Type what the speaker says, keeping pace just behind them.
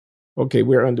Okay,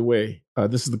 we're underway.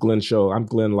 This is the Glenn Show. I'm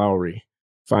Glenn Lowry.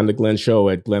 Find the Glenn Show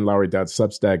at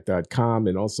glennlowry.substack.com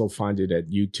and also find it at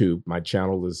YouTube. My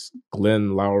channel is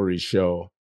Glenn Lowry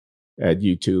Show at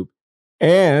YouTube.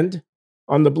 And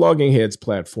on the Blogging Heads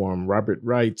platform, Robert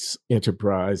Wright's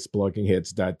enterprise,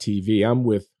 bloggingheads.tv. I'm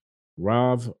with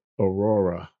Rav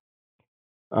Arora,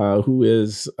 who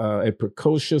is a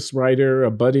precocious writer,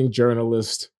 a budding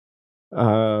journalist,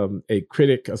 a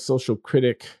critic, a social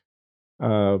critic,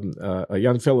 a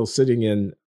young fellow sitting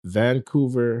in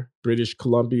Vancouver, British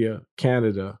Columbia,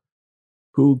 Canada,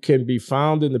 who can be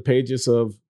found in the pages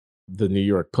of the New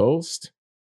York Post,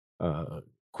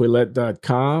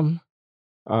 Quillette.com,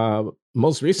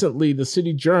 most recently, the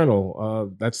City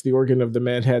Journal, that's the organ of the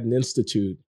Manhattan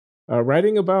Institute,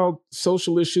 writing about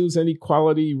social issues,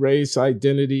 inequality, race,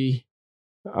 identity,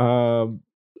 uh,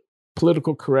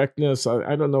 political correctness.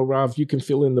 I don't know, Rav, you can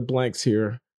fill in the blanks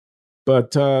here.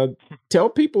 But tell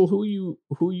people who you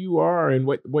are and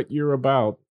what you're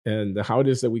about and how it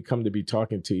is that we come to be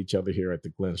talking to each other here at the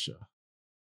Glenn Show.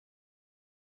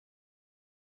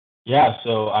 Yeah,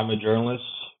 so I'm a journalist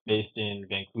based in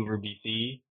Vancouver,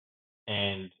 BC,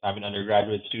 and I'm an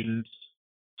undergraduate student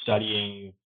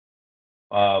studying.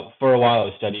 For a while, I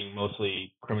was studying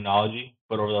mostly criminology,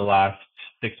 but over the last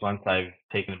 6 months, I've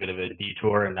taken a bit of a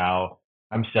detour, and now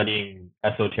I'm studying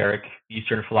esoteric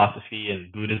Eastern philosophy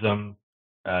and Buddhism,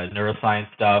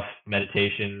 neuroscience stuff,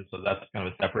 meditation. So that's kind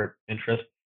of a separate interest,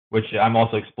 which I'm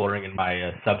also exploring in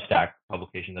my Substack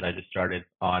publication that I just started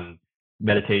on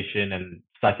meditation and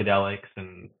psychedelics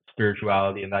and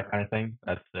spirituality and that kind of thing.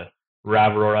 That's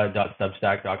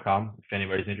ravarora.substack.com if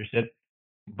anybody's interested.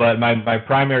 But my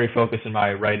primary focus in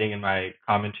my writing and my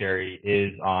commentary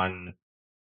is on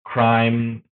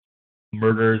crime,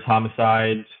 murders,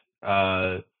 homicides,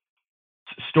 uh,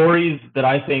 stories that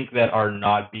I think that are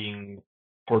not being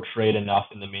portrayed enough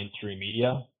in the mainstream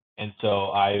media. And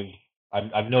so I've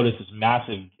noticed this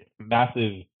massive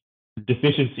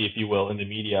deficiency, if you will, in the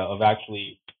media of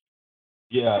actually,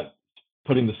 yeah,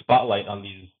 putting the spotlight on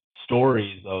these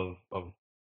stories of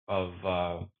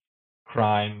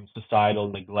crime, societal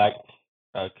neglect,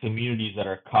 communities that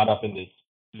are caught up in this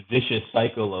vicious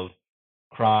cycle of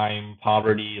crime,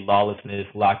 poverty, lawlessness,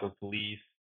 lack of police.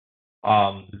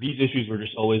 These issues were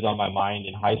just always on my mind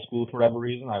in high school for whatever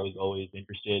reason. I was always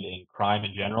interested in crime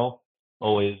in general,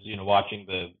 always, watching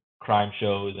the crime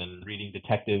shows and reading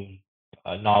detective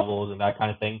novels and that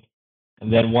kind of thing.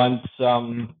 And then once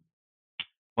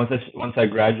I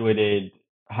graduated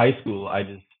high school, I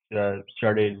just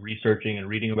started researching and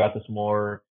reading about this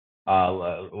more,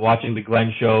 watching the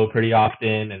Glenn Show pretty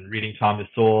often, and reading Thomas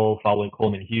Sowell, following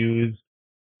Coleman Hughes.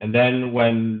 And then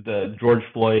when the George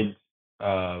Floyd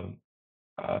uh,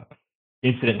 uh,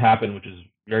 incident happened, which was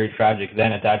very tragic,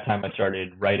 then at that time I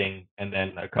started writing, and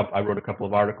then I wrote a couple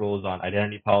of articles on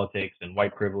identity politics and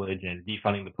white privilege and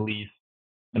defunding the police,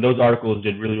 and those articles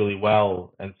did really, really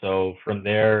well. And so from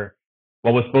there,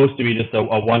 what was supposed to be just a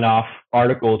one-off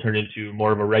article turned into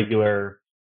more of a regular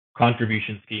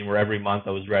contribution scheme where every month I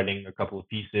was writing a couple of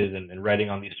pieces and writing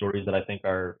on these stories that I think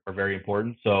are very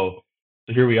important. So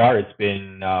here we are. It's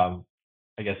been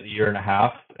I guess a year and a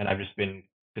half, and I've just been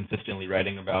consistently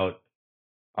writing about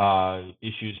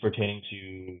issues pertaining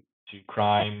to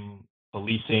crime,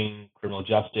 policing, criminal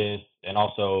justice, and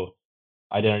also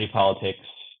identity politics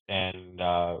and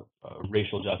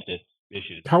racial justice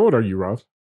issues. How old are you, Rav?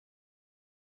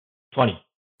 20.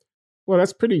 Well,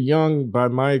 that's pretty young by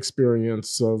my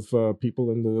experience of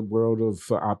people in the world of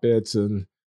op-eds and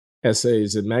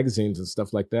essays and magazines and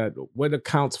stuff like that. What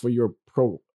accounts for your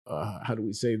how do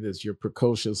we say this? Your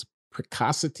precocious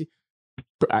precocity?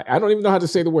 I don't even know how to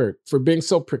say the word for being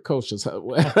so precocious.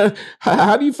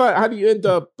 How do you find? How do you end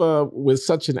up with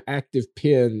such an active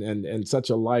pen and such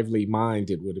a lively mind?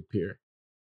 It would appear.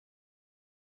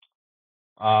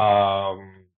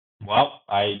 Well,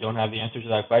 I don't have the answer to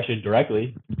that question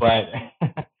directly, but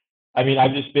I mean,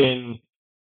 I've just been,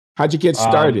 How'd you get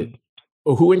started? um,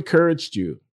 Or who encouraged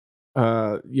you?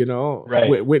 right.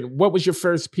 What was your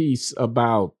first piece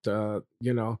about?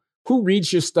 Who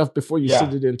reads your stuff before you Yeah.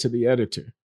 send it into the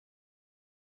editor?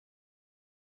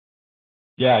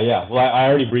 Yeah. Yeah. Well, I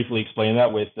already briefly explained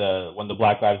that with when the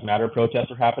Black Lives Matter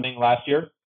protests were happening last year.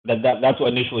 That's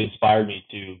what initially inspired me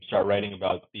to start writing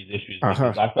about these issues Uh huh.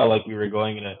 because I felt like we were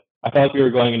going in a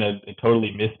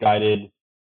totally misguided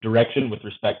direction with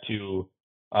respect to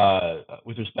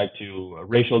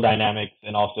racial dynamics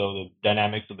and also the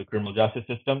dynamics of the criminal justice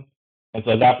system. And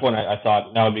so at that point, I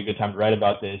thought now would be a good time to write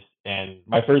about this. And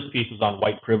my first piece was on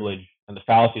white privilege and the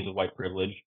fallacies of white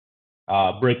privilege,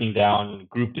 breaking down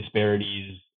group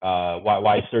disparities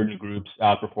why certain groups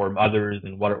outperform others,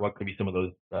 and what could be some of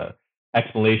those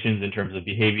explanations in terms of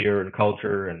behavior and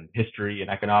culture and history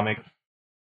and economics.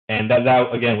 And that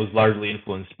again was largely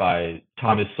influenced by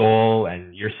Thomas Sowell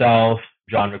and yourself,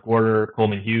 John McWhorter,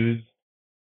 Coleman Hughes,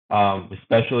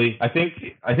 especially. I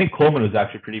think Coleman was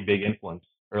actually a pretty big influence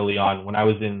early on when I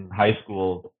was in high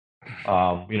school.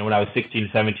 When I was 16,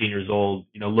 17 years old,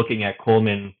 looking at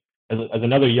Coleman as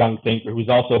another young thinker who's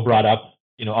also brought up,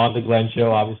 on the Glenn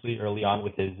Show, obviously early on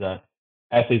with his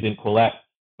essays in Quillette.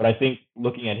 But I think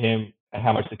looking at him and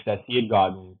how much success he had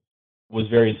gotten was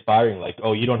very inspiring. Like,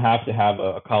 oh, you don't have to have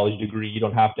a college degree, you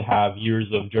don't have to have years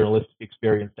of journalistic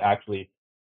experience to actually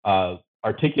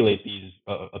articulate these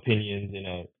opinions in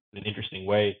an interesting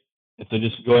way. And so,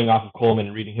 just going off of Coleman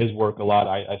and reading his work a lot,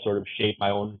 I sort of shaped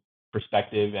my own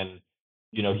perspective. And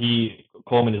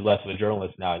Coleman is less of a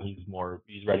journalist now, and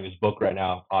he's writing his book right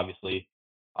now, obviously.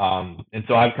 And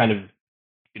so I've kind of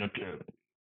you know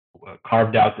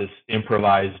carved out this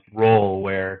improvised role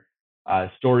where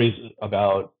stories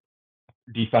about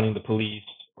defunding the police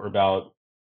or about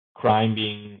crime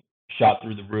being shot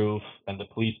through the roof and the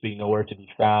police being nowhere to be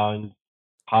found,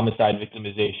 homicide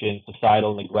victimization,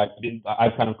 societal neglect.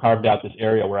 I've kind of carved out this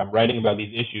area where I'm writing about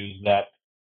these issues that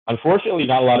unfortunately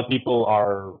not a lot of people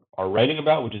are writing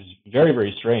about, which is very,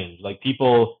 very strange. Like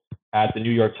people at the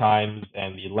New York Times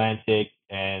and the Atlantic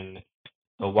and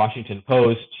the Washington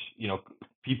Post,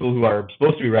 people who are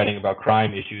supposed to be writing about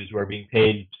crime issues who are being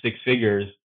paid six figures,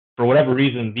 for whatever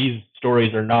reason, these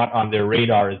stories are not on their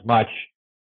radar as much.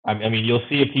 I mean, you'll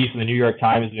see a piece in the New York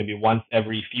Times maybe once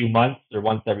every few months or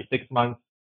once every 6 months.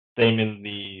 Same in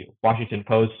the Washington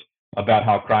Post about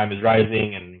how crime is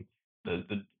rising and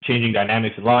the changing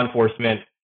dynamics in law enforcement.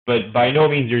 But by no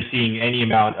means you're seeing any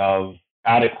amount of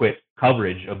adequate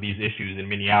coverage of these issues in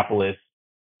Minneapolis,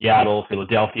 Seattle,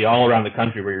 Philadelphia, all around the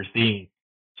country, where you're seeing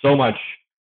so much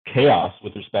chaos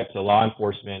with respect to law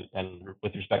enforcement and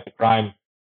with respect to crime.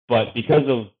 But because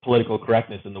of political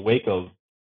correctness in the wake of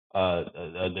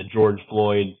the George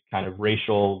Floyd kind of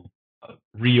racial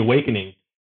reawakening,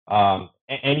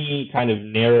 any kind of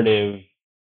narrative,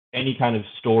 any kind of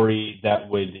story that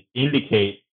would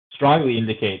strongly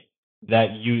indicate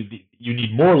that you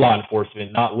need more law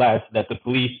enforcement, not less, that the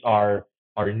police are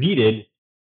needed,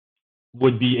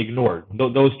 would be ignored.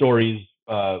 Those stories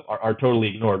are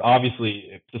totally ignored. Obviously,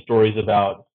 if the stories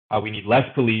about how we need less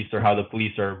police or how the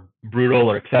police are brutal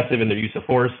or excessive in their use of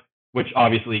force, which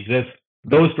obviously exists,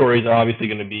 those stories are obviously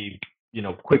going to be,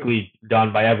 quickly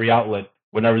done by every outlet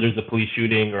whenever there's a police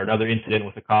shooting or another incident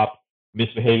with a cop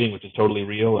misbehaving, which is totally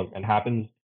real and happens.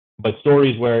 But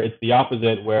stories where it's the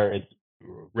opposite, where it's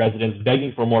residents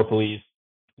begging for more police,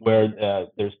 where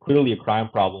there's clearly a crime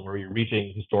problem, where you're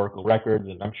reaching historical records,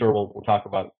 and I'm sure we'll talk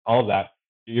about all of that.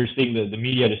 You're seeing the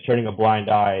media just turning a blind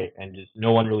eye and just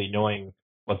no one really knowing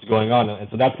what's going on. And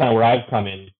so that's kind of where I've come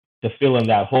in to fill in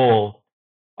that hole,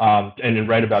 and then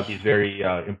write about these very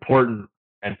important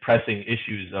and pressing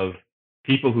issues of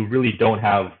people who really don't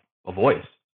have a voice.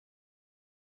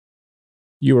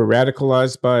 You were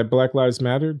radicalized by Black Lives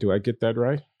Matter. Do I get that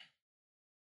right?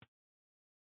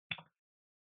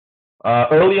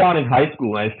 Early on in high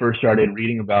school, when I first started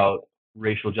reading about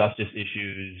racial justice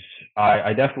issues,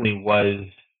 I definitely was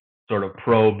sort of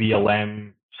pro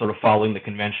BLM, sort of following the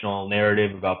conventional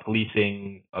narrative about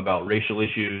policing, about racial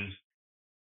issues.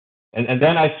 And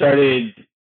then I started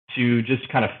to just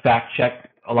kind of fact check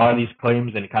a lot of these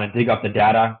claims and kind of dig up the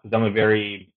data, because I'm a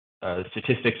very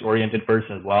statistics oriented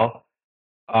person as well.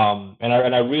 And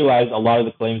I realized a lot of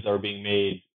the claims that were being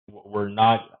made were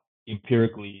not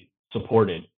empirically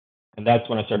supported. And that's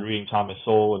when I started reading Thomas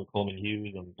Sowell and Coleman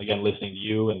Hughes, and again listening to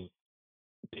you. And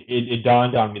it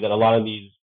dawned on me that a lot of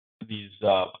these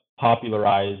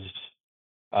popularized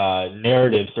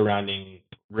narratives surrounding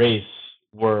race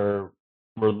were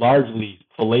largely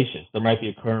fallacious. There might be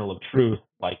a kernel of truth,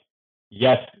 like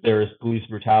yes, there is police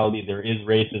brutality, there is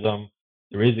racism,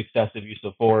 there is excessive use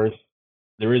of force,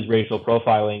 there is racial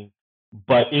profiling,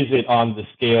 but is it on the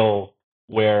scale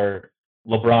where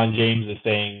LeBron James is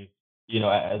saying,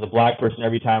 as a black person,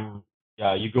 every time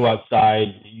you go outside,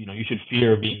 you should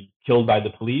fear being killed by the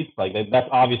police? Like that's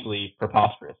obviously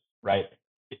preposterous, right?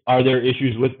 Are there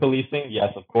issues with policing?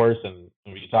 Yes, of course, and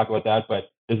we can talk about that. But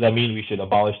does that mean we should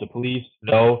abolish the police?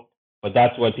 No. But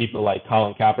that's what people like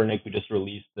Colin Kaepernick, who just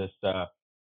released this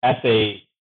essay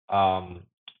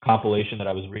compilation that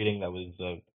I was reading, that was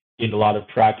gained a lot of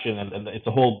traction, and it's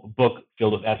a whole book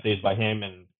filled with essays by him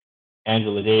and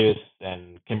Angela Davis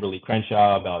and Kimberly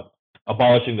Crenshaw about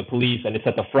abolishing the police, and it's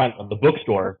at the front of the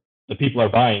bookstore that people are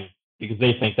buying because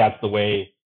they think that's the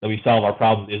way that we solve our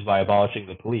problems, is by abolishing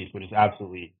the police, which is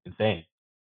absolutely insane.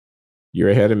 You're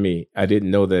ahead of me. I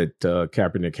didn't know that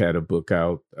Kaepernick had a book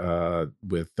out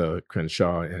with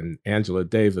Crenshaw and Angela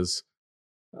Davis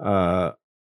uh,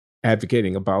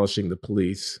 advocating abolishing the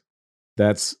police.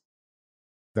 That's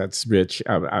rich.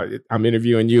 I'm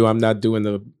interviewing you. I'm not doing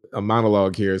a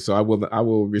monologue here, so I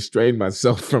will restrain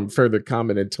myself from further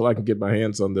comment until I can get my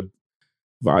hands on the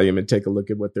volume and take a look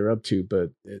at what they're up to. But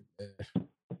it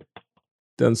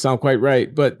doesn't sound quite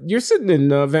right. But you're sitting in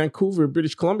Vancouver,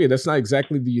 British Columbia. That's not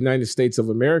exactly the United States of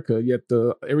America. Yet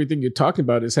everything you're talking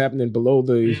about is happening below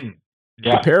the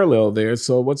parallel there.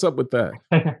 So what's up with that?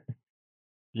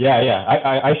 Yeah.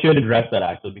 I should address that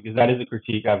actually, because that is a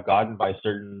critique I've gotten by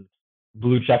certain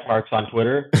blue check marks on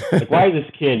Twitter. Like, why is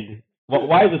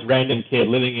this random kid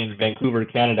living in Vancouver,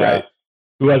 Canada, Right.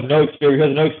 who has no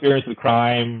experience with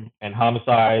crime and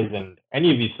homicides and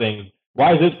any of these things?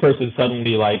 Why is this person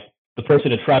suddenly like the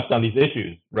person to trust on these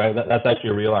issues? Right. That's actually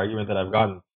a real argument that I've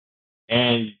gotten.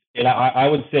 And I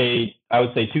would say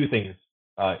two things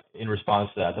in response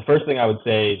to that. The first thing I would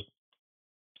say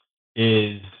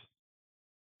is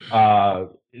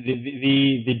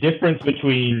the difference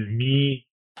between me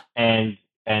and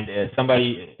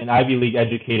somebody, an Ivy League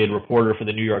educated reporter for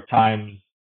the New York Times,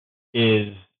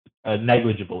 is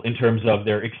negligible in terms of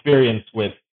their experience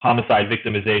with homicide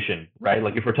victimization, right?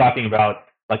 Like, if we're talking about,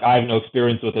 like, I have no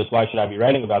experience with this, why should I be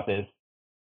writing about this?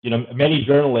 Many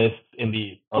journalists in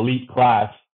the elite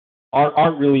class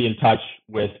aren't really in touch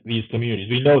with these communities.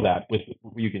 We know that.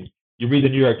 You read the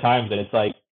New York Times and it's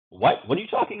like, what are you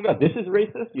talking about? This is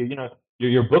racist.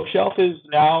 Your bookshelf is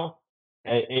now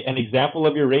an example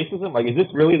of your racism. Like, is this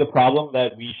really the problem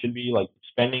that we should be like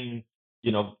spending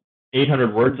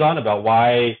 800 words on about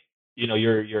why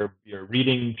your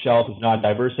reading shelf is not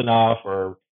diverse enough,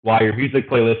 or why your music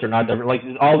playlists are not diverse? Like,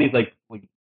 all these like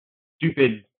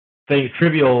stupid things,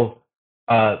 trivial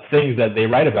things that they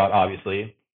write about,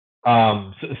 obviously.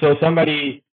 So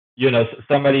somebody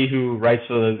who writes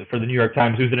for the New York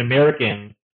Times, who's an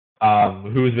American,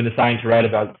 who's been assigned to write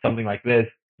about something like this,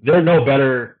 they're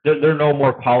no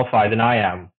more qualified than I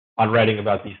am on writing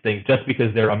about these things, just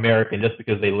because they're American, just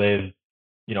because they live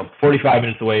 45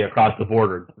 minutes away across the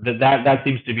border. That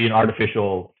seems to be an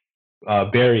artificial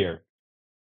barrier.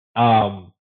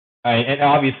 And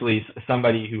obviously,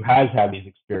 somebody who has had these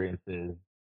experiences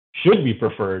should be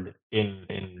preferred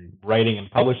in writing and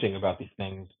publishing about these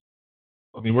things.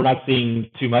 I mean, we're not seeing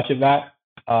too much of that,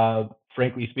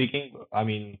 frankly speaking. I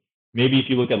mean, maybe if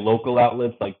you look at local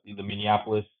outlets like the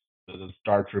Minneapolis, the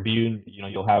Star Tribune,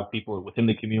 you'll have people within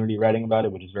the community writing about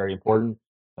it, which is very important.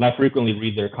 And I frequently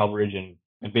read their coverage and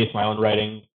base my own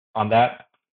writing on that.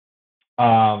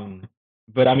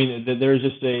 But I mean, there's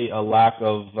just a lack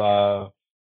of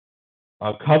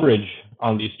coverage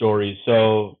on these stories.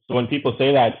 So when people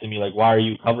say that to me, like, why are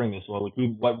you covering this? Well,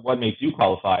 what makes you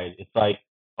qualified? It's like,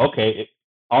 okay,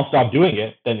 I'll stop doing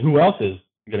it. Then who else is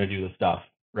going to do the stuff,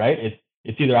 right?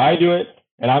 It's either I do it,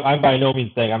 and I'm by no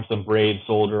means saying I'm some brave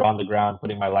soldier on the ground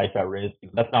putting my life at risk.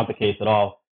 That's not the case at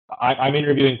all. I'm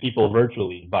interviewing people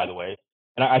virtually, by the way.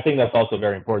 And I think that's also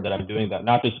very important that I'm doing that,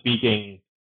 not just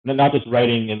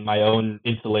writing in my own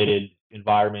insulated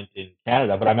environment in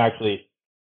Canada, but I'm actually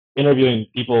interviewing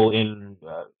people in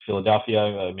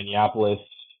Philadelphia, Minneapolis,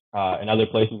 and other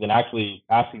places, and actually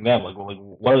asking them, like,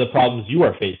 what are the problems you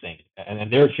are facing?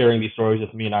 And they're sharing these stories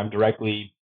with me, and I'm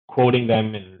directly quoting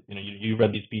them. And you've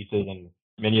read these pieces, and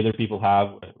many other people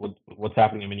have, what's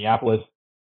happening in Minneapolis.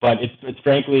 But it's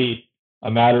frankly a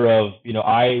matter of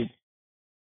I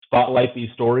spotlight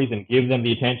these stories and give them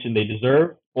the attention they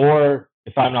deserve, or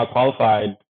if I'm not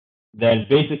qualified, then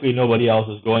basically nobody else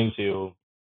is going to,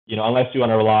 unless you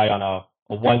want to rely on a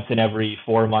once in every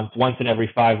 4 months, once in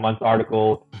every 5 months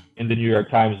article in the New York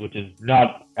Times, which is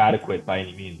not adequate by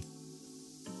any means.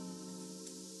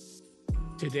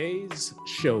 Today's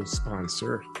show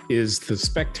sponsor is The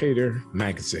Spectator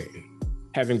magazine.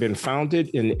 Having been founded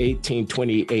in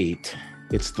 1828,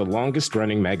 it's the longest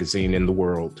running magazine in the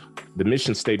world. The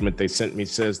mission statement they sent me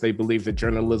says they believe that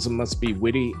journalism must be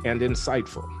witty and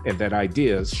insightful, and that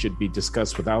ideas should be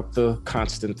discussed without the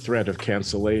constant threat of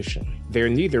cancellation. They're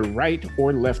neither right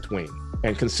or left-wing,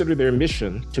 and consider their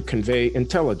mission to convey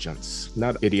intelligence,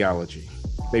 not ideology.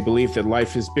 They believe that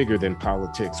life is bigger than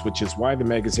politics, which is why the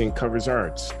magazine covers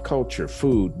arts, culture,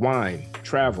 food, wine,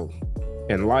 travel,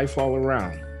 and life all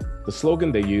around. The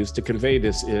slogan they use to convey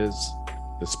this is,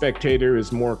 "The Spectator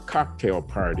is more cocktail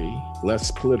party, less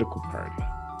political party."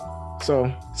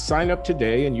 So sign up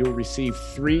today and you'll receive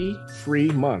 3 free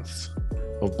months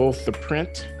of both the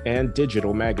print and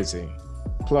digital magazine,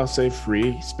 plus a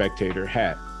free Spectator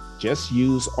hat. Just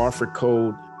use offer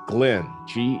code GLENN,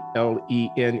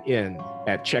 GLENN,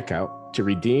 at checkout To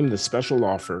redeem the special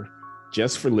offer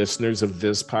just for listeners of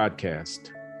this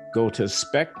podcast, go to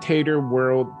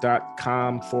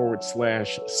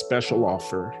spectatorworld.com/special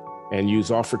offer and use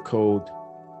offer code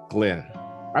Glenn.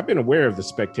 I've been aware of The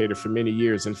Spectator for many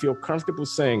years and feel comfortable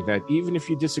saying that even if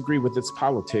you disagree with its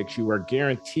politics, you are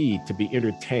guaranteed to be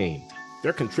entertained.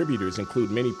 Their contributors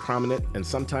include many prominent and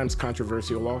sometimes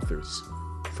controversial authors,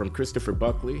 from Christopher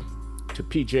Buckley to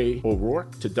P.J.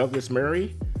 O'Rourke to Douglas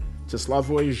Murray to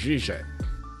Slavoj Žižek,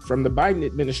 from the Biden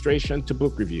administration to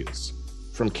book reviews,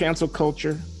 from cancel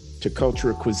culture to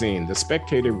cultural cuisine. The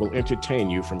Spectator will entertain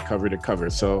you from cover to cover.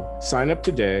 So sign up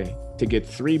today to get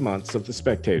 3 months of The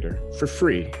Spectator for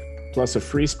free, plus a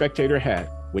free Spectator hat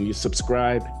when you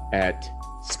subscribe at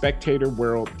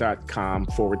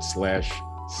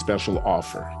spectatorworld.com/special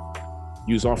offer.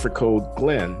 Use offer code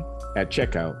Glenn at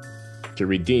checkout to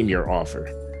redeem your offer.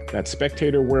 That's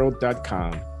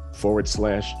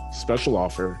spectatorworld.com/special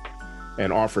offer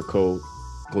and offer code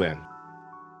Glenn.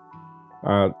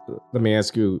 Let me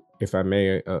ask you, if I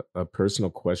may, a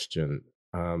personal question.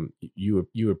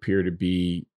 You appear to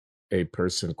be a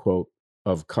person, quote,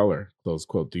 of color, close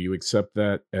quote. Do you accept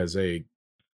that as a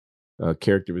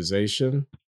characterization?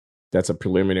 That's a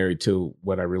preliminary to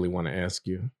what I really want to ask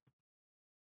you.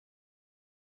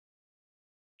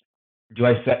 Do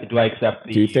I accept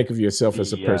the? Do you think of yourself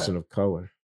as a person of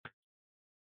color?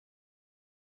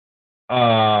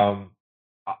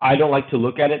 I don't like to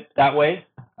look at it that way.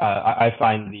 I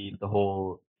find the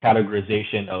whole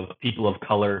categorization of people of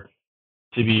color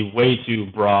to be way too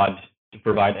broad to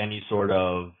provide any sort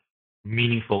of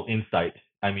meaningful insight.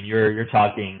 I mean, you're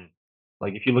talking,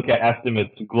 like, if you look at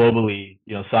estimates globally,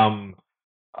 some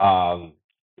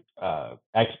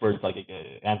experts like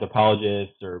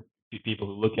anthropologists or people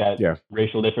who look at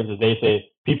racial differences, they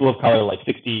say people of color, like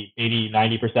 60, 80,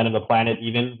 90% of the planet,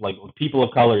 even, like, people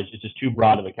of color is just too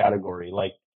broad of a category.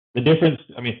 Like, the difference,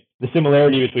 the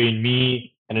similarity between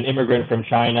me and an immigrant from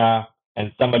China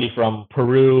and somebody from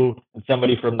Peru and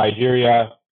somebody from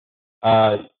Nigeria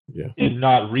is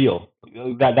not real.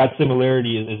 That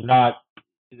similarity is not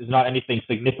anything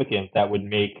significant that would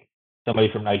make somebody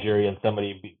from Nigeria and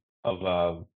somebody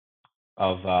of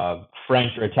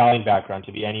French or Italian background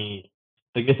to be any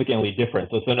significantly different.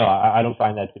 So no, I don't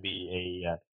find that to be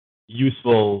a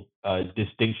useful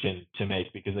distinction to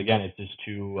make, because again, it's just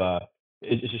too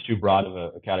broad of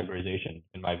a categorization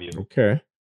in my view. Okay.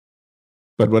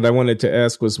 But what I wanted to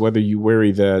ask was whether you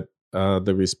worry that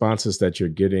the responses that you're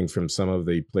getting from some of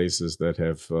the places that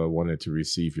have wanted to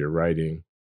receive your writing,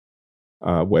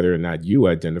 whether or not you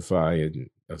identify in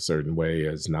a certain way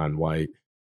as non-white,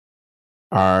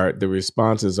 the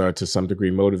responses are to some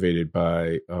degree motivated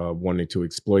by wanting to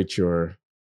exploit your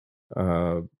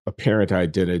apparent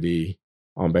identity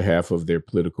on behalf of their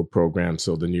political program.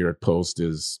 So the New York Post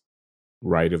is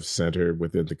right of center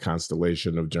within the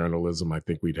constellation of journalism. I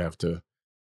think we'd have to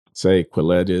say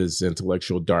Quillette is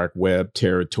intellectual dark web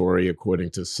territory,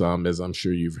 according to some, as I'm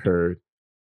sure you've heard.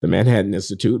 The Manhattan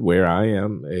Institute, where I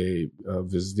am a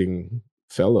visiting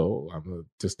fellow, I'm a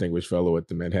distinguished fellow at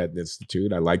the Manhattan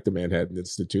Institute. I like the Manhattan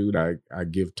Institute. I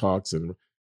give talks and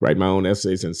write my own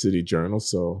essays in City Journal.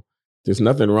 So there's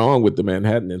nothing wrong with the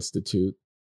Manhattan Institute.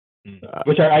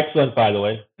 Which are excellent, by the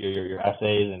way, your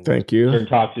essays and thank you. Certain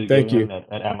talks you thank give you. At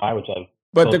MI, which I've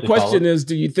But the question is,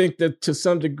 do you think that to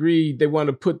some degree they want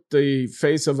to put the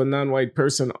face of a non-white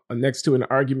person next to an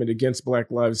argument against Black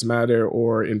Lives Matter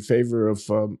or in favor of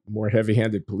more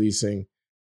heavy-handed policing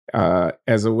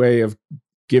as a way of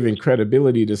giving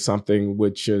credibility to something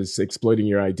which is exploiting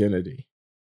your identity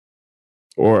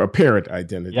or apparent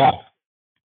identity? Yeah.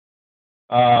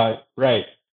 Right.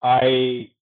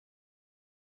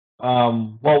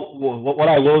 Well, what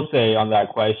I will say on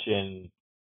that question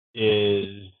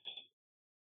is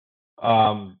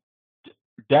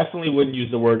definitely wouldn't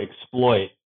use the word exploit,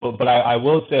 but I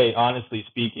will say, honestly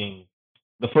speaking,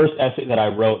 the first essay that I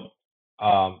wrote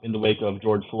in the wake of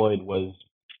George Floyd was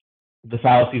The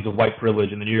Fallacies of White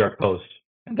Privilege in the New York Post.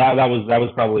 And that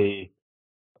was probably,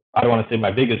 I don't want to say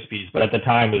my biggest piece, but at the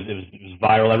time it was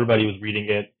viral. Everybody was reading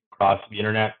it across the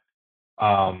internet.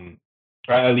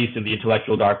 Or at least in the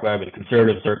intellectual dark web and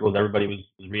conservative circles, everybody was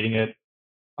reading it.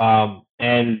 And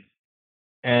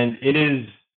it is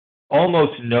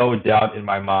almost no doubt in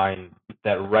my mind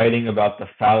that writing about the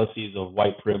fallacies of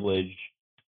white privilege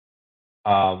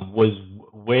was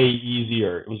way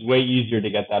easier. It was way easier to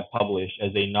get that published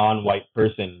as a non-white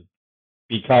person,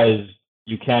 because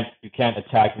you can't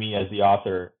attack me as the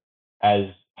author as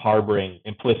harboring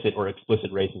implicit or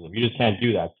explicit racism. You just can't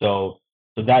do that. So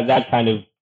that kind of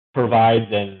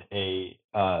provides an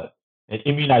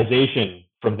immunization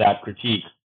from that critique.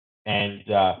 And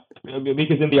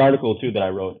because in the article too that I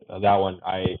wrote, that one,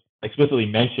 I explicitly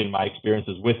mentioned my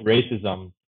experiences with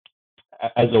racism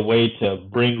as a way to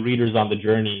bring readers on the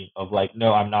journey of like,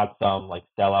 no, I'm not some like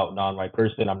sellout non-white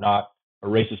person. I'm not a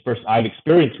racist person. I've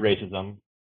experienced racism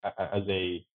as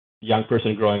a young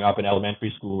person growing up in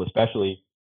elementary school, especially.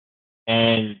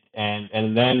 And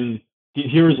then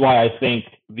here's why I think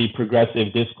the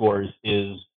progressive discourse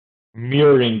is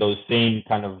mirroring those same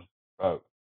kind of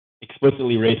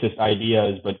explicitly racist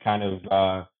ideas, but kind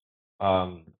of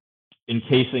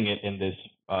encasing it in this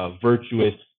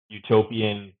virtuous,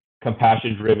 utopian,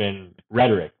 compassion-driven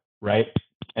rhetoric, right?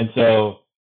 And so,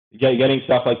 getting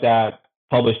stuff like that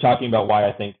published, talking about why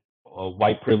I think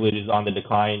white privilege is on the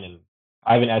decline, and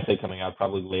I have an essay coming out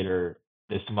probably later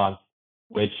this month,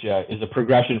 which is a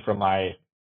progression from my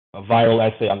viral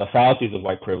essay on the fallacies of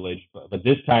white privilege, but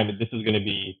this time this is going to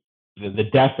be the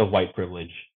death of white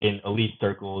privilege in elite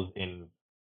circles in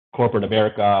corporate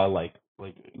America. Like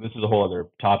this is a whole other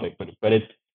topic, but it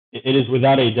is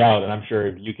without a doubt, and I'm sure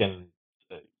you can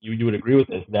you would agree with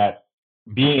this, that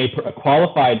being a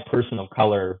qualified person of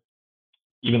color,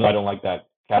 even though I don't like that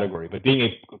category, but being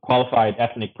a qualified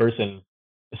ethnic person,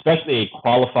 especially a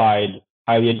qualified,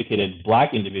 highly educated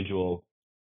Black individual,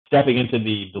 stepping into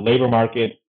the labor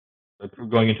market,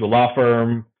 going into a law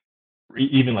firm,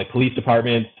 even like police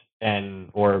departments and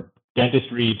or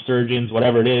dentistry, surgeons,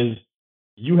 whatever it is,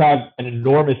 you have an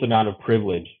enormous amount of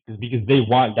privilege because they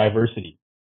want diversity.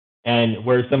 And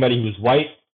where somebody who's white,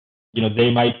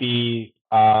 they might be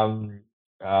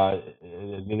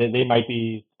they might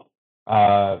be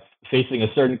uh, facing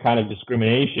a certain kind of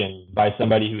discrimination by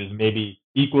somebody who is maybe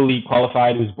equally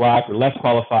qualified, who's Black, or less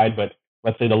qualified. But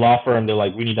let's say the law firm, they're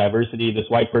like, we need diversity. This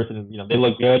white person, they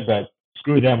look good, but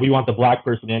screw them. We want the Black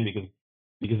person in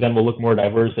because then we'll look more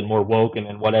diverse and more woke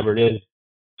and whatever it is.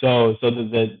 So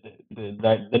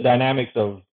the dynamics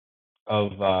of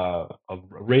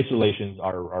race relations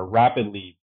are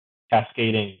rapidly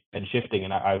cascading and shifting,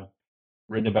 and I've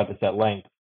written about this at length.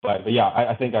 But yeah,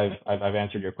 I think I've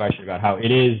answered your question about how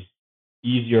it is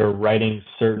easier writing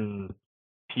certain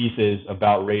pieces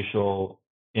about racial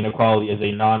inequality as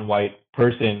a non-white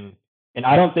person, and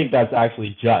I don't think that's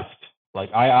actually just.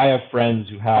 Like I have friends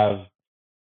who have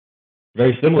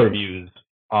very similar views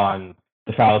on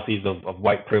the fallacies of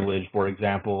white privilege, for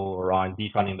example, or on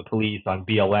defunding the police, on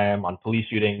BLM, on police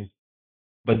shootings,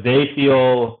 but they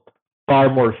feel far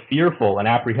more fearful and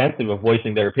apprehensive of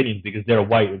voicing their opinions because they're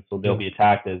white, and so they'll be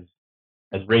attacked as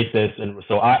racist. And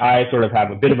so I sort of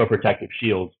have a bit of a protective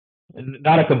shield,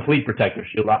 not a complete protective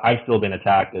shield. I've still been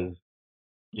attacked as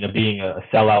being a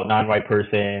sellout non-white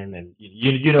person, and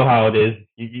you know how it is.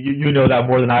 You know that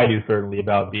more than I do, certainly,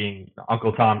 about being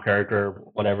Uncle Tom character,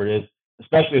 whatever it is,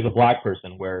 especially as a Black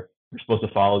person, where you're supposed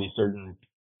to follow these certain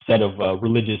set of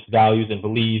religious values and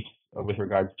beliefs with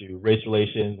regards to race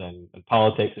relations and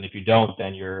politics. And if you don't,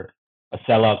 then you're a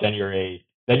sellout. Then you're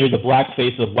the black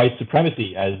face of white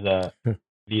supremacy, as the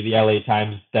LA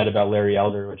Times said about Larry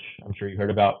Elder, which I'm sure you heard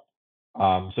about.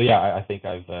 So yeah, I think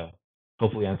I've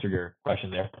hopefully answered your question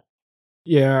there.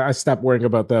 Yeah, I stopped worrying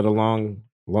about that a long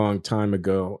time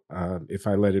ago. If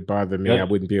I let it bother me, I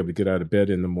wouldn't be able to get out of bed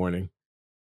in the morning.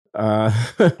 But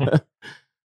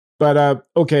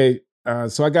okay,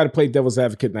 so I got to play devil's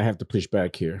advocate, and I have to push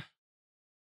back here.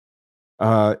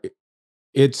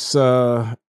 It's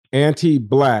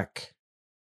anti-Black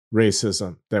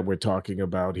racism that we're talking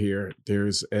about here.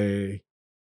 There's a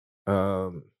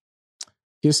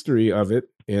history of it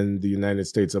in the United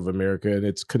States of America, and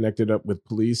it's connected up with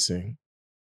policing.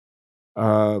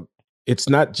 It's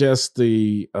not just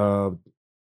the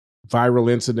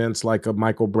viral incidents like a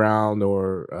Michael Brown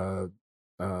or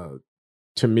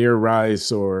Tamir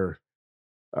Rice or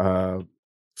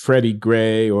Freddie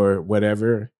Gray or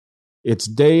whatever. It's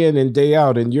day in and day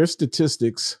out, and your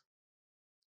statistics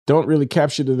don't really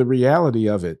capture the reality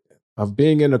of it, of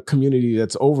being in a community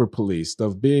that's over-policed,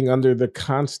 of being under the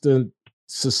constant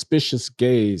suspicious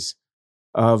gaze,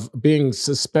 of being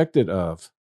suspected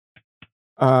of.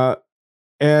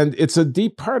 And it's a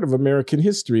deep part of American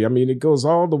history. I mean, it goes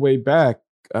all the way back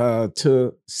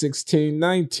to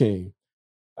 1619.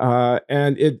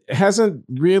 And it hasn't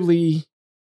really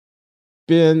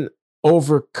been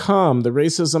overcome. The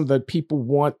racism that people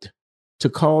want to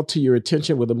call to your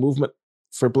attention with a movement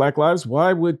for Black lives,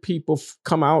 why would people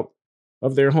come out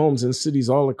of their homes in cities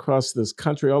all across this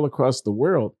country, all across the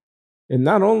world? And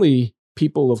not only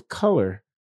people of color,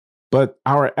 but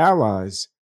our allies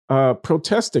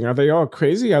protesting. Are they all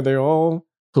crazy? Are they all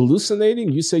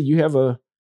hallucinating? You say you have a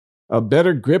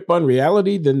better grip on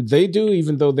reality than they do,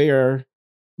 even though they are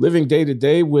living day to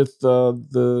day with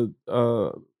the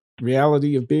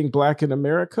reality of being Black in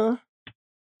America.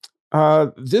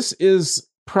 This is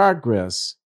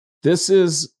progress. This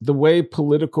is the way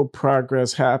political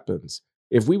progress happens.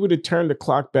 If we were to turn the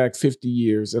clock back 50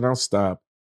 years, and I'll stop,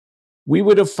 we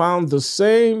would have found the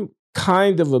same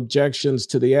kind of objections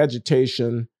to the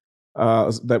agitation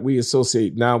that we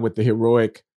associate now with the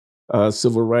heroic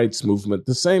civil rights movement,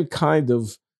 the same kind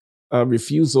of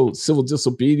refusal, civil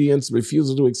disobedience,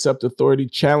 refusal to accept authority,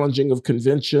 challenging of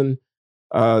convention,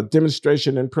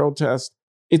 demonstration and protest.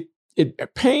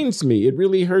 It pains me. It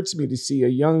really hurts me to see a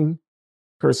young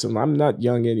person. I'm not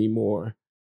young anymore.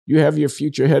 You have your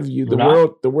future ahead of you.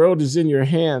 The world is in your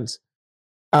hands.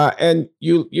 And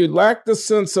you lack the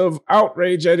sense of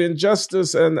outrage at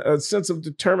injustice and a sense of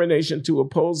determination to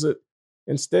oppose it.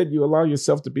 Instead, you allow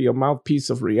yourself to be a mouthpiece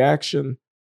of reaction.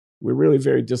 We're really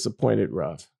very disappointed,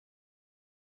 Rav.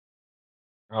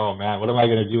 Oh man, what am I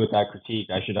going to do with that critique?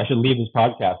 I should leave this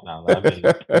podcast now. I've been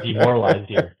demoralized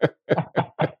here.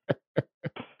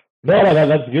 No,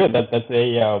 that's good. That's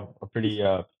a pretty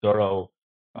thorough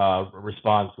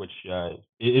response, which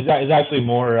is actually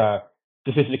more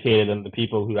sophisticated than the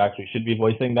people who actually should be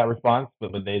voicing that response,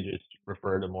 but they just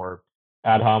refer to more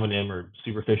ad hominem or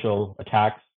superficial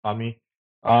attacks on me.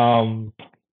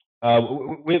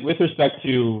 With respect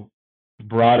to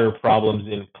broader problems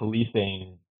in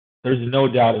policing, there's no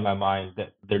doubt in my mind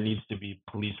that there needs to be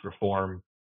police reform,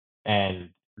 and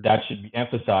that should be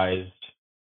emphasized.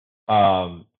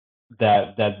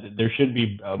 That there should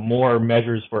be more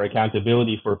measures for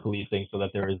accountability for policing, so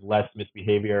that there is less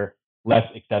misbehavior, less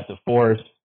excessive force,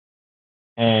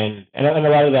 and a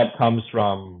lot of that comes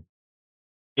from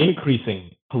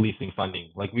increasing policing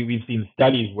funding. Like we've seen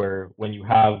studies where when you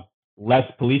have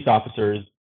less police officers,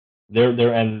 they're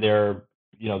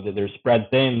spread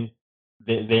thin,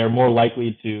 they are more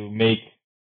likely to make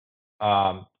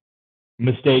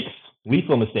mistakes,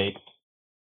 lethal mistakes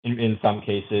in some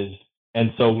cases.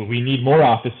 And so we need more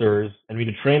officers, and we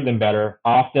need to train them better,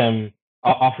 offer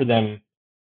them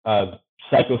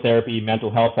psychotherapy,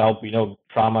 mental health help. We know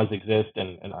traumas exist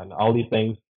and all these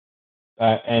things.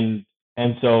 And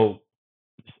so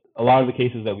a lot of the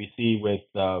cases that we see with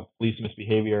police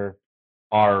misbehavior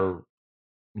are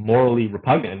morally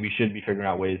repugnant, and we should be figuring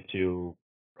out ways to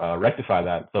rectify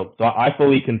that. So I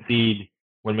fully concede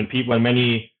when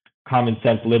many common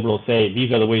sense liberals say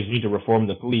these are the ways we need to reform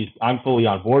the police. I'm fully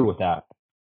on board with that.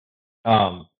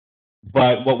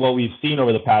 But what we've seen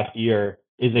over the past year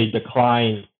is a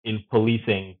decline in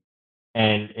policing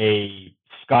and a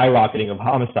skyrocketing of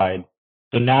homicide.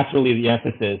 So naturally, the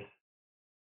emphasis,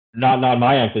 not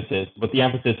my emphasis, but the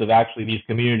emphasis of actually these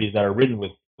communities that are ridden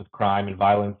with crime and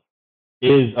violence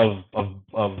is of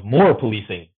more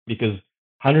policing, because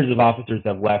hundreds of officers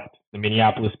have left the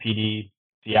Minneapolis PD,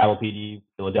 Seattle PD,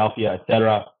 Philadelphia,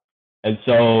 etc. And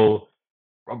so,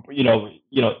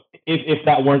 if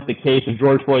that weren't the case, if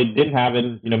George Floyd didn't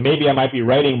happen, maybe I might be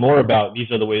writing more about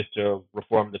these are the ways to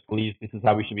reform the police. This is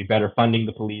how we should be better funding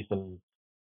the police and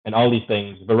all these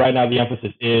things. But right now, the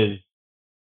emphasis is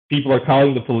people are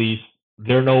calling the police.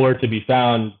 They're nowhere to be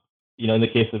found. In the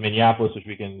case of Minneapolis, which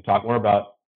we can talk more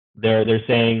about, they're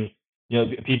saying,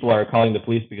 people are calling the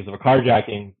police because of a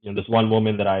carjacking. This one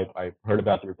woman that I heard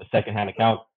about through a secondhand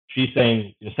account, she's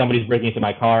saying, somebody's breaking into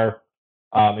my car,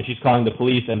 and she's calling the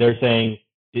police, and they're saying,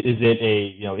 is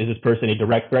this person a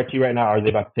direct threat to you right now? Are they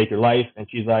about to take your life? And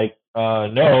she's like,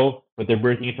 no, but they're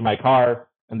breaking into my car,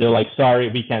 and they're like, sorry,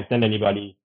 we can't send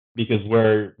anybody because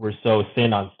we're so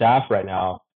thin on staff right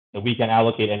now that we can't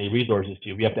allocate any resources to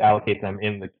you. We have to allocate them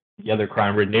in the other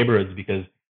crime-ridden neighborhoods, because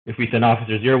if we send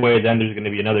officers your way, then there's going to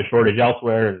be another shortage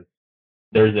elsewhere, and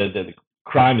there's the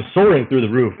crime is soaring through the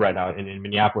roof right now in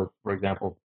Minneapolis, for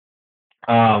example.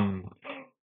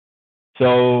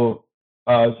 So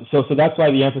that's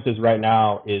why the emphasis right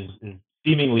now is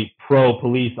seemingly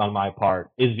pro-police on my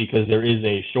part, is because there is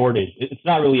a shortage. It's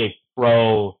not really a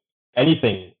pro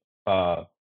anything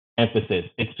emphasis.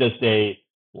 It's just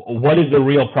what is the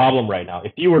real problem right now?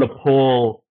 If you were to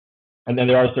pull, and then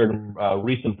there are certain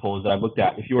recent polls that I've looked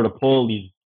at, if you were to pull these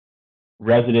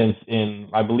residents in,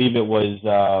 I believe it was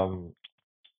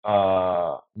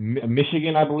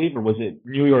Michigan, I believe, or was it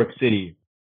New York City?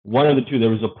 One of the two.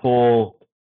 There was a poll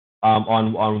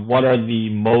on what are the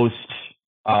most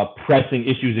pressing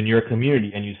issues in your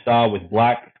community, and you saw with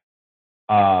Black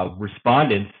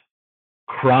respondents,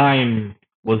 crime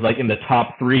was like in the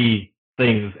top 3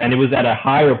 things, and it was at a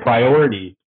higher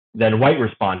priority than white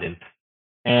respondents.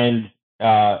 And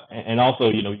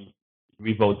also,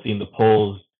 we've both seen the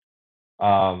polls,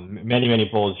 many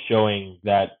polls showing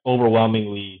that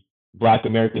overwhelmingly Black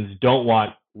Americans don't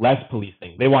want less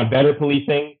policing. They want better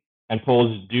policing, and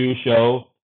polls do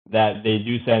show that they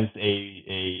do sense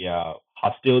a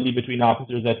hostility between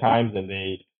officers at times, and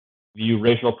they view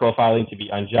racial profiling to be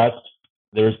unjust.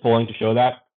 There is polling to show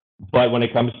that. But when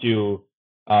it comes to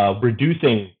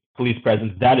reducing police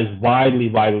presence, that is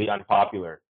widely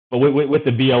unpopular. But with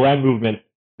the BLM movement,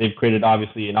 they've created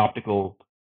obviously an optical,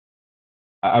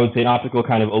 I would say, an optical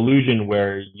kind of illusion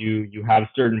where you have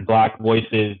certain black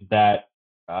voices that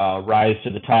rise to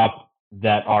the top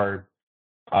that are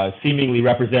seemingly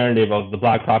representative of the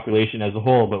black population as a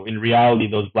whole, but in reality,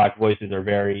 those black voices are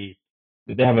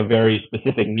they have a very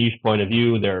specific niche point of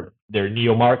view. They're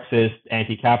neo-Marxist,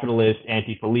 anti-capitalist,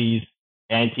 anti-police,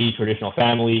 anti-traditional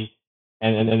family,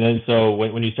 and then so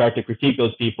when you start to critique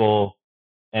those people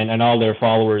and all their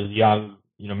followers, young,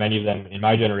 many of them in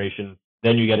my generation,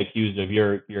 then you get accused of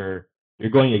you're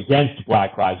going against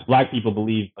black lives. Black people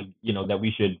believe, that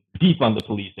we should defund the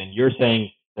police, and you're saying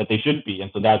that they shouldn't be,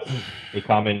 and so that's a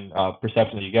common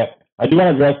perception that you get. I do want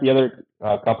to address the other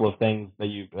couple of things that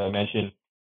you've mentioned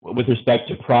with respect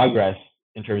to progress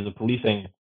in terms of policing.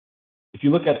 If you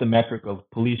look at the metric of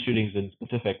police shootings in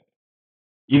specific,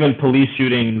 even police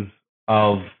shootings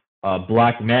of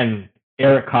black men,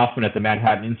 Eric Kaufman at the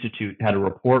Manhattan Institute had a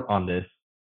report on this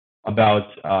about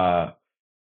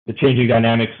the changing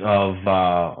dynamics of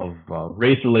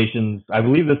race relations. I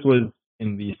believe this was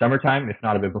in the summertime, if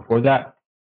not a bit before that.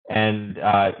 And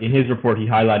in his report, he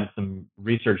highlighted some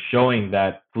research showing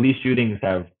that police shootings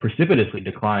have precipitously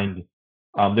declined.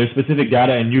 There's specific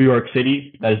data in New York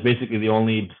City that is basically the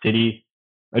only city,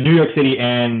 New York City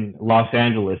and Los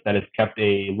Angeles, that has kept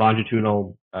a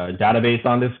longitudinal database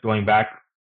on this going back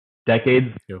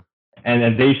decades. Yeah.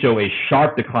 And they show a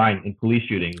sharp decline in police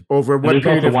shootings. Over what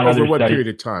period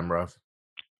of time, Ralph?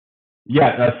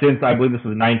 Yeah, since I believe this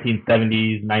was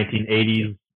 1970s,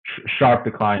 1980s, sharp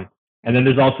decline. And then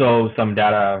there's also some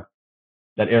data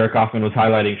that Eric Kaufman was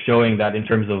highlighting showing that in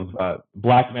terms of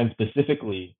black men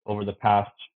specifically over the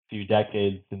past few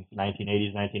decades, since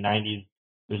 1980s, 1990s,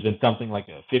 there's been something like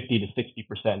a 50 to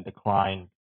 60% decline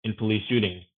in police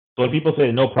shootings. So when people say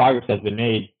that no progress has been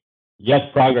made, yes,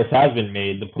 progress has been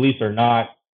made. The police are not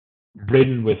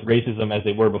ridden with racism as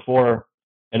they were before.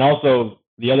 And also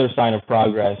the other sign of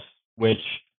progress, which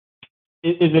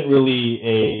isn't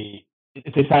really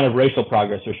it's a sign of racial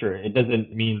progress for sure. It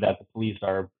doesn't mean that the police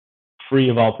are free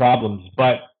of all problems,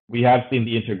 but we have seen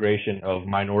the integration of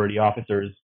minority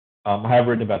officers. I have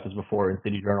written about this before in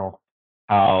City Journal,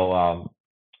 how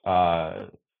Black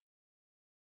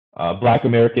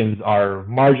Americans are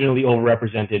marginally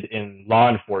overrepresented in law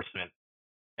enforcement.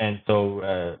 And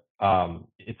so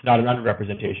it's not an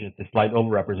underrepresentation, it's a slight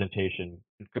overrepresentation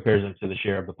in comparison to the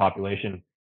share of the population.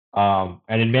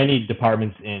 And in many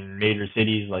departments in major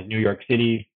cities like New York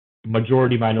City,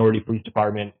 majority minority police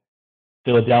department,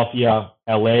 Philadelphia,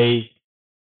 LA,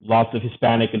 lots of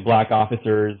Hispanic and Black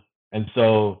officers. And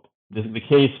so the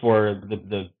case for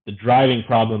the driving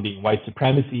problem being white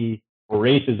supremacy or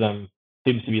racism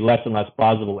seems to be less and less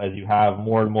plausible as you have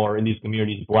more and more in these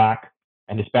communities Black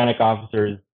and Hispanic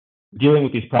officers dealing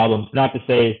with these problems. Not to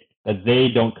say that they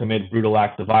don't commit brutal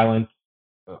acts of violence.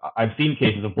 I've seen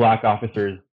cases of Black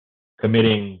officers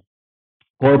committing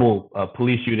horrible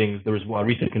police shootings. There was a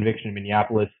recent conviction in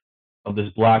Minneapolis of this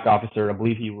Black officer. I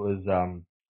believe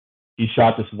he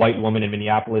shot this white woman in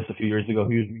Minneapolis a few years ago.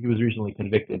 He was recently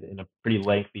convicted in a pretty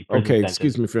lengthy prison sentence.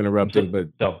 Excuse me for interrupting,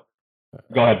 but go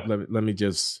ahead. Let me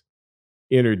just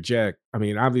interject. I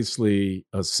mean, obviously,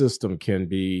 a system can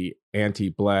be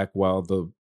anti-Black while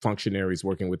the functionaries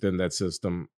working within that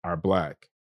system are Black.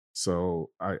 So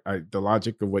the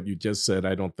logic of what you just said,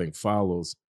 I don't think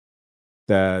follows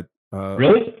that.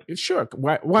 Really? Sure.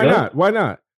 Why not? Why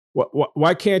not?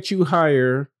 Why can't you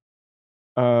hire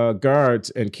guards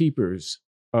and keepers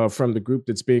from the group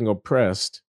that's being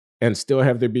oppressed and still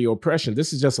have there be oppression?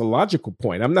 This is just a logical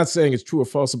point. I'm not saying it's true or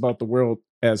false about the world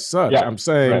as such. Yeah, I'm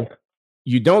saying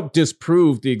you don't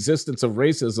disprove the existence of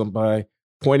racism by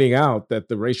pointing out that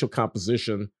the racial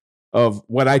composition of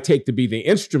what I take to be the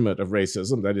instrument of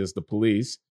racism, that is the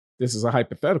police. This is a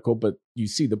hypothetical, but you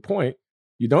see the point.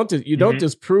 You don't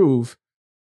disprove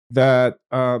that.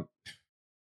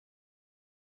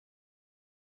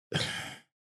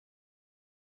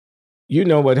 You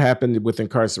know what happened with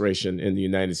incarceration in the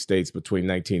United States between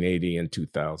 1980 and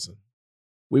 2000.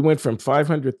 We went from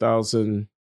 500,000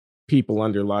 people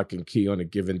under lock and key on a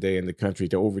given day in the country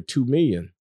to over 2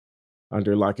 million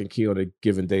under lock and key on a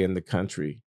given day in the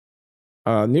country.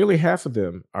 Nearly half of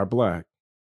them are Black.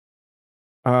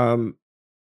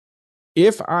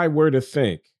 If I were to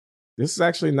think, this is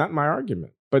actually not my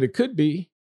argument, but it could be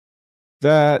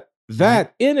that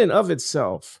in and of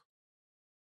itself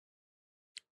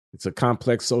It's a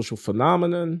complex social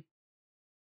phenomenon,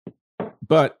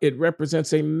 but it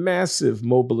represents a massive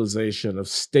mobilization of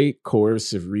state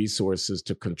coercive resources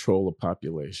to control a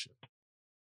population.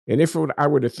 And if I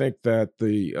were to think that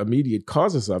the immediate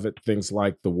causes of it, things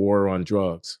like the war on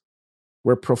drugs,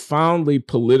 were profoundly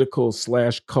political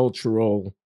 /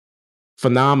 cultural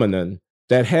phenomenon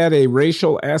that had a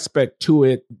racial aspect to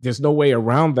it, there's no way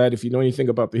around that if you know anything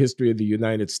about the history of the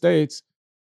United States.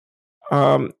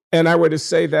 And I were to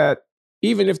say that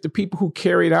even if the people who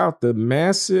carried out the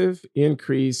massive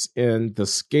increase in the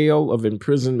scale of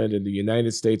imprisonment in the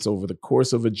United States over the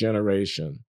course of a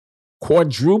generation,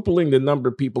 quadrupling the number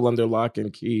of people under lock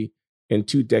and key in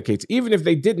 2 decades, even if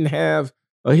they didn't have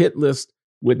a hit list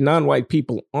with non-white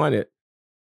people on it,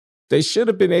 they should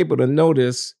have been able to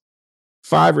notice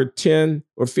 5 or 10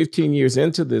 or 15 years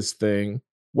into this thing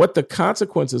what the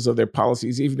consequences of their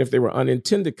policies, even if they were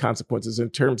unintended consequences in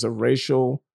terms of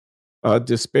racial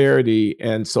disparity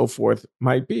and so forth,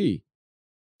 might be.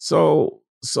 So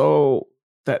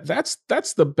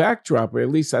that's the backdrop, or at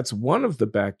least that's one of the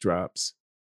backdrops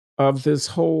of this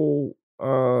whole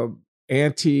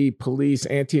anti-police,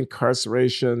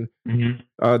 anti-incarceration.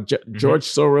 George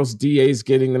Soros DAs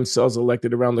getting themselves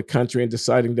elected around the country and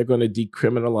deciding they're going to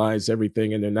decriminalize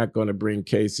everything and they're not going to bring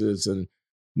cases, and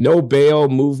no bail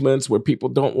movements where people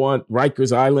don't want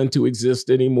Rikers Island to exist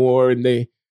anymore and they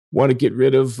want to get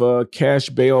rid of cash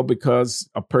bail because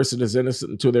a person is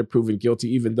innocent until they're proven guilty,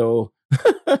 even though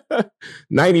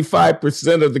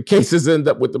 95% of the cases end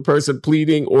up with the person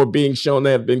pleading or being shown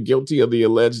to have been guilty of the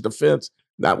alleged offense,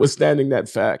 notwithstanding that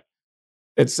fact,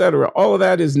 etc. All of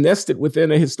that is nested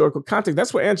within a historical context.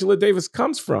 That's where Angela Davis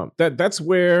comes from. That's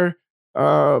where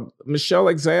Michelle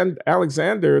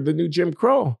Alexander, the new Jim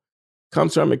Crow,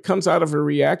 comes from. It comes out of a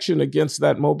reaction against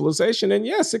that mobilization. And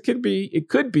yes, it could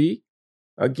be.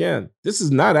 Again, this is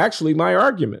not actually my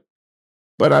argument,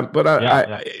 but I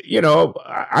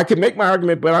can make my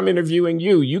argument, but I'm interviewing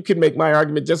you. You can make my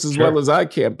argument just as well as I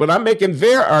can, but I'm making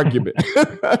their argument.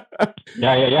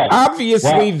 Yeah.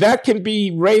 Obviously, that can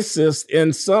be racist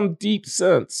in some deep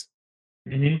sense,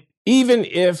 even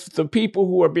if the people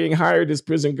who are being hired as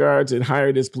prison guards and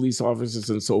hired as police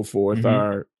officers and so forth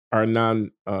are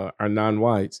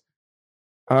non-whites.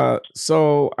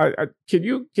 So can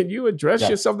you address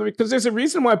yourself? Because there's a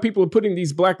reason why people are putting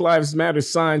these Black Lives Matter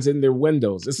signs in their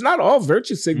windows. It's not all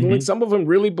virtue signaling. Some of them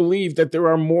really believe that there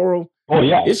are moral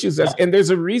issues. And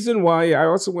there's a reason why I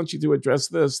also want you to address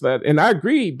this, and I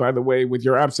agree, by the way, with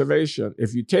your observation.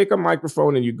 If you take a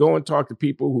microphone and you go and talk to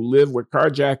people who live where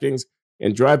carjackings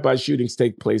and drive-by shootings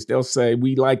take place, they'll say,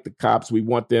 we like the cops. We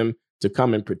want them to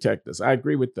come and protect us. I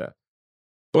agree with that.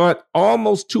 But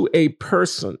almost to a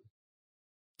person,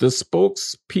 the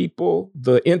spokespeople,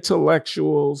 the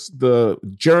intellectuals, the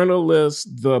journalists,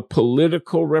 the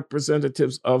political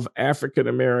representatives of African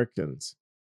Americans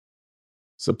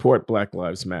support Black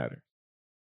Lives Matter.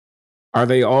 Are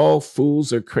they all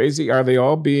fools or crazy? Are they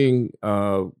all being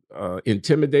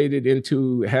intimidated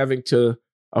into having to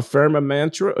affirm a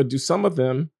mantra? Or do some of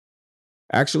them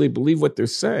actually believe what they're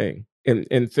saying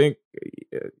and think,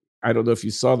 I don't know if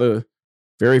you saw the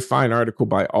very fine article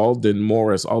by Alden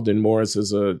Morris. Alden Morris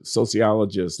is a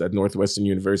sociologist at Northwestern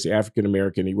University,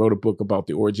 African-American. He wrote a book about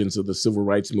the origins of the civil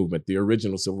rights movement, the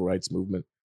original civil rights movement.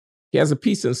 He has a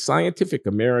piece in Scientific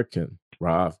American,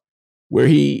 Rav, where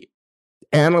he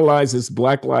analyzes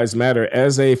Black Lives Matter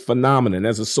as a phenomenon,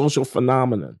 as a social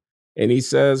phenomenon. And he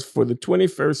says, for the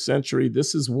 21st century,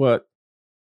 this is what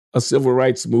a civil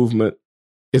rights movement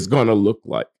is going to look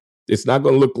like. It's not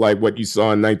going to look like what you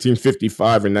saw in 1955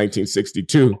 or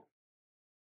 1962.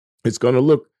 It's going to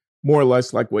look more or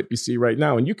less like what you see right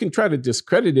now. And you can try to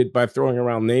discredit it by throwing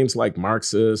around names like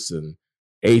Marxist and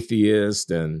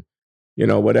atheist and,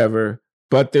 whatever.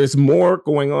 But there's more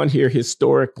going on here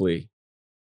historically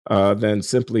than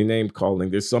simply name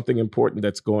calling. There's something important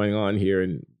that's going on here.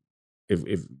 And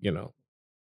if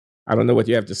I don't know what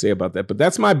you have to say about that, but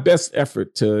that's my best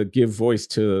effort to give voice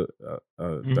to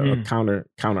the counter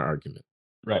argument.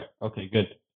 Right. Okay,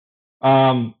 good.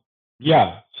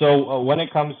 So when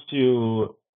it comes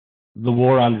to the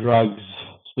war on drugs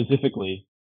specifically,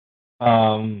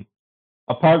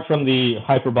 apart from the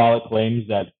hyperbolic claims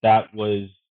that was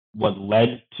what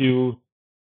led to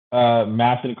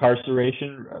mass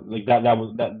incarceration, like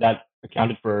that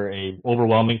accounted for a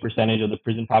overwhelming percentage of the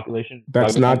prison population.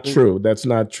 That's not true. That's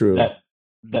not true.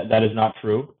 That is not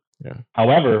true. Yeah.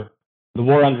 However, the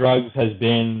war on drugs has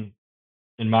been,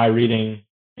 in my reading,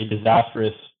 a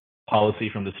disastrous policy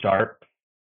from the start.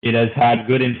 It has had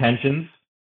good intentions,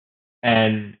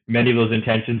 and many of those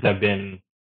intentions have been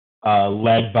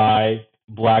led by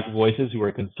Black voices who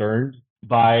are concerned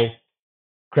by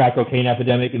crack cocaine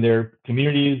epidemic in their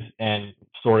communities and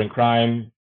soaring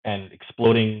crime and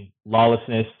exploding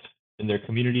lawlessness in their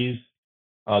communities,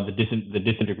 the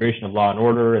disintegration of law and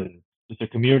order, and just their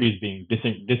communities being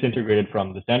disintegrated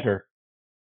from the center.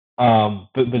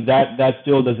 But that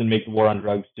still doesn't make the war on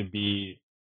drugs to be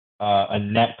a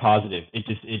net positive.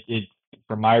 It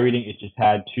from my reading, it just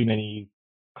had too many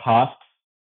costs.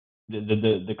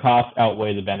 The costs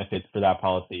outweigh the benefits for that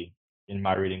policy in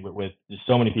my reading, with just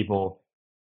so many people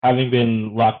having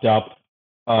been locked up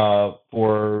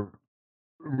for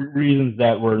reasons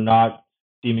that were not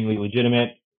seemingly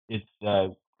legitimate. It's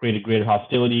created greater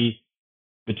hostility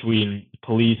between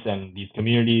police and these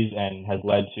communities, and has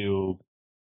led to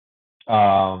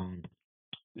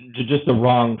just the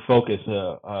wrong focus,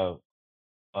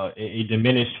 a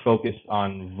diminished focus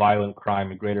on violent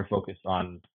crime, a greater focus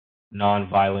on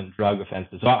non-violent drug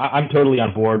offenses. So I'm totally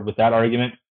on board with that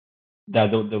argument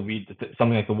that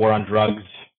something like the war on drugs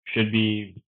should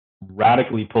be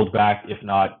radically pulled back, if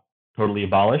not totally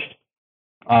abolished.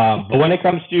 But when it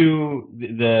comes to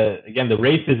the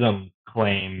racism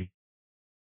claim,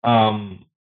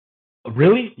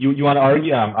 really, you want to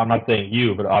argue? I'm not saying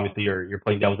you, but obviously you're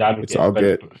playing devil's advocate. It's all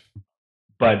good.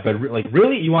 But like,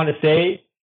 really, you want to say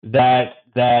that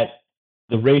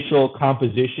the racial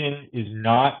composition is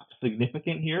not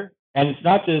significant here? And it's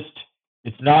not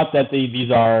that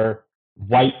these are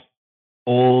white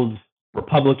old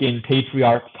Republican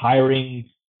patriarchs hiring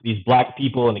these black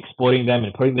people and exploiting them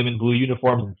and putting them in blue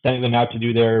uniforms and sending them out to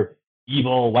do their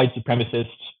evil white supremacist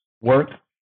work.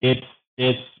 It's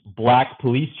black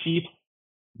police chiefs,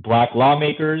 black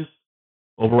lawmakers,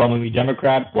 overwhelmingly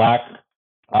Democrat, black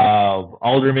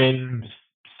aldermen,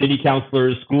 city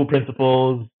councilors, school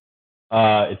principals,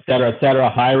 et cetera,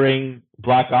 hiring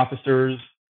black officers.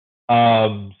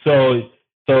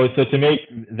 So to make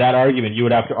that argument, you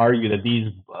would have to argue that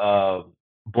these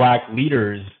black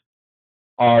leaders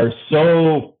are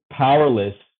so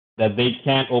powerless that they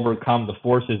can't overcome the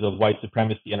forces of white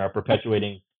supremacy and are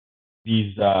perpetuating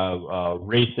these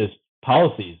racist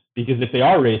policies. Because if they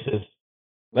are racist,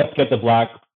 let's get the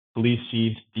black police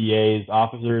chiefs, DAs,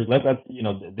 officers.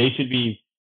 They should be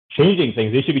changing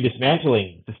things. They should be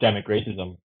dismantling systemic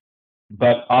racism.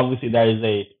 But obviously, that is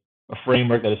a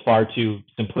framework that is far too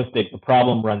simplistic. The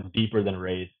problem runs deeper than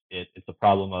race. It's a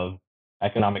problem of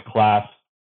economic class.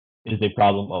 It is a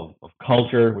problem of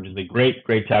culture, which is a great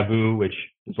taboo, which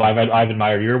is why I've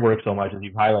admired your work so much, as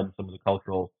you've highlighted some of the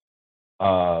cultural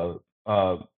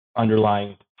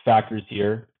underlying factors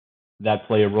here that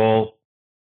play a role.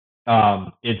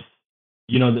 It's,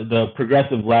 the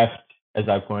progressive left, as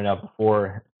I pointed out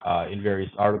before in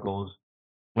various articles,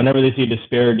 whenever they see a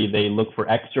disparity, they look for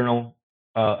external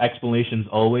explanations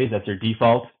always. That's their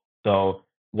default. So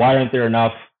why aren't there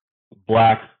enough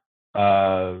black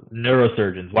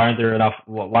neurosurgeons? Why is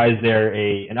there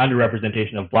an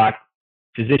underrepresentation of black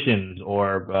physicians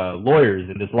or lawyers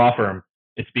in this law firm?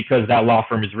 It's because that law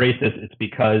firm is racist. It's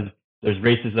because there's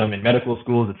racism in medical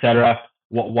schools, etc.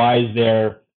 Why is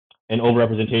there an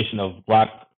overrepresentation of black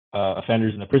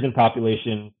offenders in the prison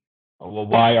population?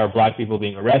 Why are black people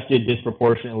being arrested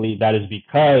disproportionately? That is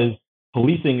because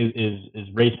policing is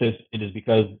racist. It is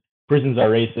because prisons are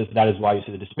racist. That is why you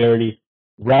see the disparity,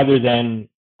 rather than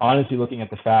honestly looking at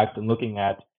the facts and looking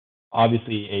at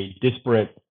obviously a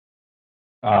disparate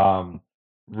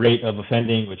rate of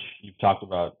offending, which you've talked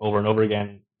about over and over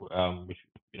again, which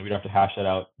we don't have to hash that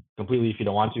out completely if you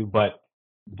don't want to. But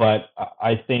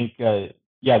I think the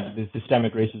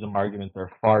systemic racism arguments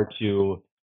are far too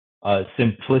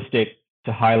simplistic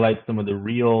to highlight some of the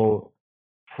real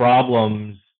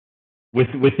problems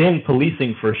within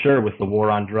policing, for sure, with the war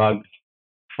on drugs,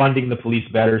 funding the police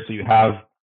better so you have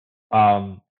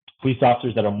police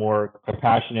officers that are more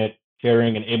compassionate,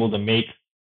 caring, and able to make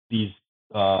these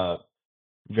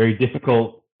very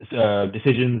difficult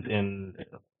decisions in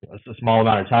a small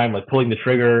amount of time, like pulling the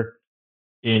trigger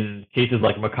in cases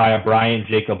like Ma'Khia Bryant,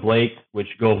 Jacob Blake, which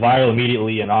go viral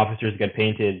immediately and officers get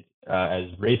painted as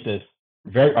racist,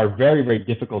 are very, very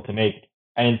difficult to make.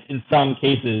 And in some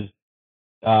cases,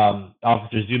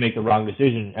 officers do make the wrong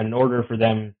decision. And in order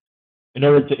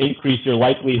to increase your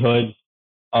likelihood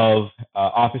of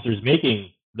officers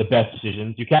making the best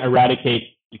decisions, you can't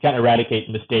eradicate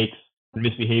mistakes and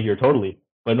misbehavior totally.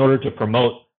 But in order to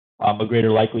promote a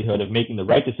greater likelihood of making the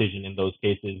right decision in those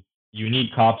cases, you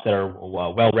need cops that are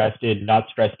well rested, not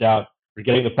stressed out, for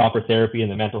getting the proper therapy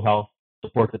and the mental health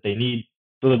support that they need,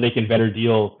 so that they can better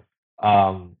deal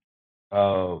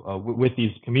with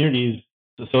these communities.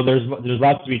 So there's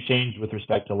lots to be changed with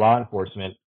respect to law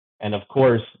enforcement, and of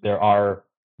course there are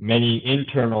many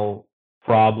internal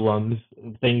problems,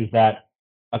 things that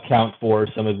account for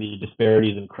some of the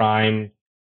disparities in crime,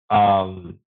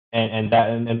 um, and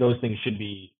those things should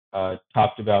be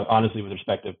talked about honestly with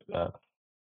respect to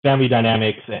family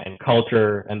dynamics and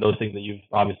culture and those things that you've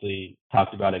obviously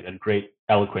talked about at great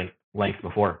eloquent length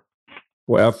before.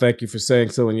 Well, thank you for saying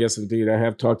so. And yes, indeed, I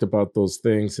have talked about those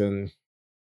things. And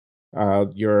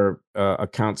your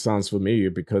account sounds familiar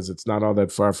because it's not all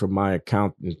that far from my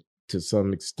account to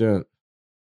some extent.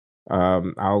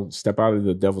 I'll step out of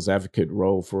the devil's advocate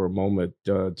role for a moment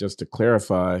just to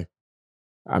clarify.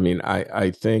 I mean,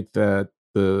 I think that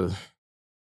the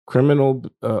criminal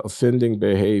offending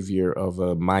behavior of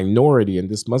a minority, and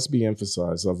this must be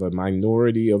emphasized, of a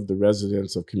minority of the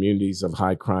residents of communities of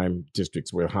high crime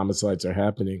districts where homicides are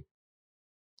happening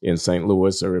in St.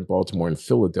 Louis or in Baltimore and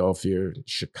Philadelphia,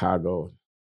 Chicago,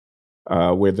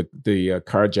 where the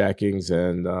carjackings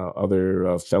and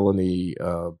other felony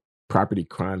property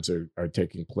crimes are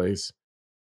taking place.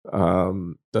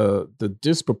 The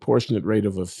disproportionate rate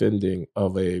of offending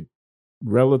of a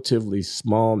relatively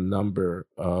small number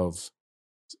of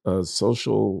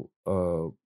social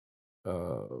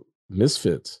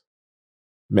misfits,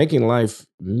 making life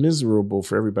miserable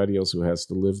for everybody else who has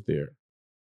to live there,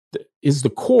 is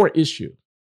the core issue.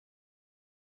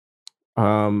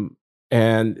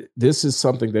 And this is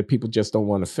something that people just don't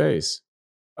want to face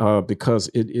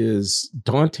because it is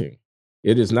daunting.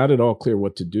 It is not at all clear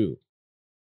what to do.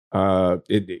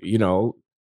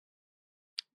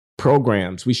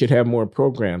 Programs. We should have more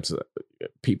programs.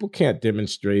 People can't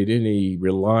demonstrate any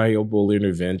reliable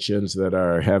interventions that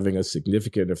are having a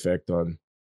significant effect on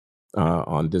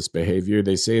this behavior.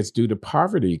 They say it's due to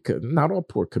poverty. Not all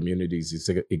poor communities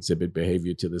exhibit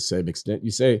behavior to the same extent.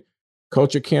 You say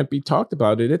culture can't be talked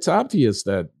about. It's obvious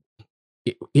that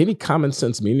any common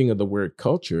sense meaning of the word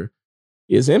culture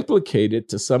is implicated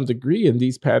to some degree in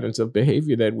these patterns of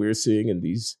behavior that we're seeing in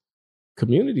these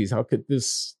communities. How could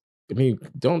this? I mean,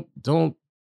 don't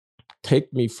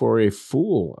take me for a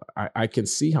fool. I can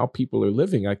see how people are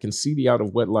living. I can see the out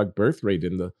of wedlock birth rate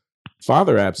and the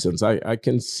father absence. I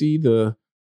can see the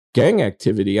gang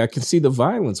activity. I can see the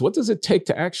violence. What does it take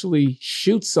to actually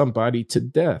shoot somebody to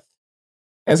death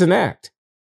as an act?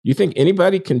 You think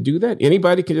anybody can do that?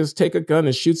 Anybody can just take a gun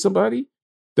and shoot somebody?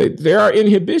 There are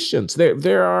inhibitions.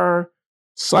 There are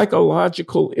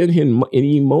psychological and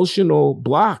emotional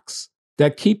blocks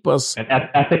that keep us and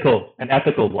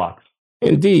ethical blocks.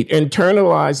 Indeed,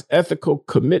 internalized ethical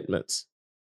commitments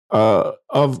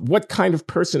of what kind of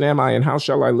person am I and how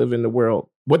shall I live in the world?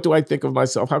 What do I think of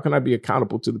myself? How can I be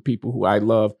accountable to the people who I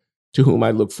love, to whom I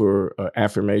look for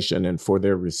affirmation and for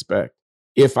their respect?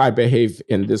 If I behave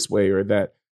in this way or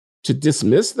that, to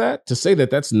dismiss that, to say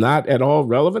that that's not at all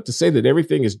relevant, to say that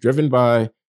everything is driven by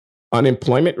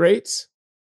unemployment rates,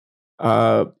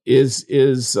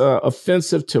 is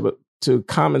offensive to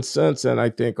common sense, and I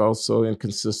think also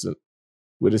inconsistent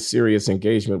with a serious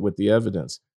engagement with the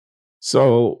evidence.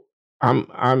 So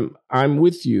I'm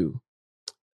with you.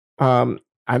 I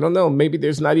don't know. Maybe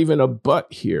there's not even a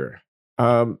but here.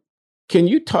 Can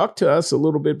you talk to us a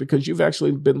little bit, because you've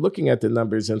actually been looking at the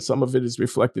numbers, and some of it is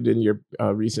reflected in your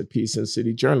recent piece in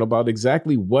City Journal about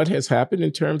exactly what has happened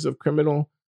in terms of criminal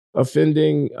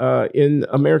offending in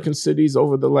American cities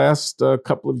over the last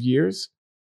couple of years?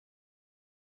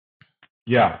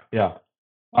 Yeah. Yeah,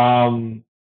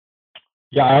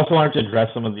 I also wanted to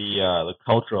address some of the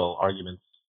cultural arguments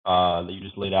that you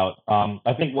just laid out.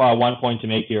 I think one point to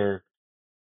make here,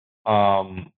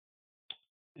 um,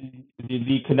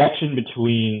 the connection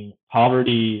between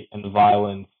poverty and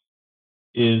violence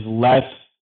is less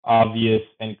obvious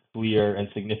and clear and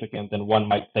significant than one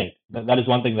might think. That is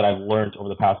one thing that I've learned over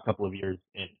the past couple of years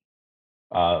in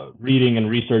reading and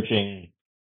researching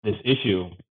this issue.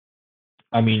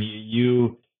 I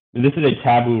mean, this is a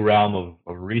taboo realm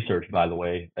of research, by the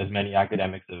way, as many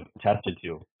academics have attested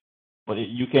to. But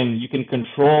you can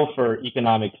control for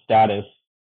economic status,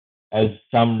 as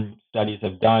some studies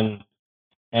have done,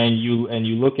 and you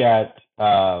look at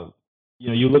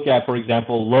for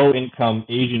example, low income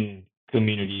Asian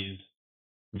communities,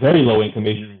 very low income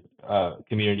Asian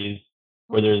communities,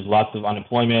 where there's lots of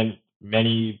unemployment,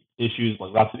 many issues,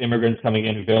 like lots of immigrants coming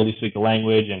in who barely speak the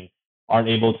language and aren't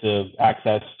able to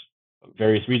access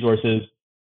various resources.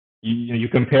 You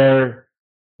compare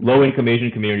low income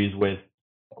Asian communities with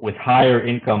higher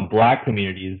income Black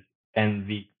communities, and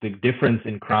the difference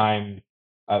in crime.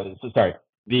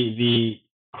 The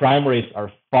crime rates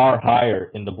are far higher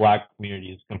in the Black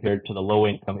communities compared to the low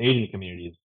income Asian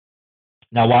communities.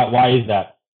 Now, why is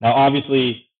that? Now,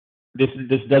 obviously, this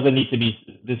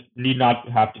need not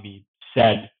have to be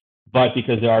said, but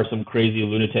because there are some crazy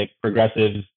lunatic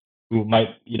progressives who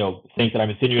might think that I'm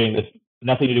insinuating this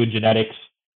nothing to do with genetics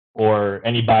or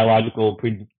any biological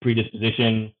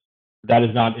predisposition. That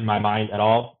is not in my mind at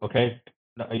all. Okay,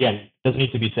 again, doesn't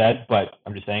need to be said, but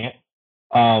I'm just saying it.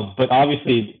 But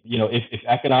obviously, if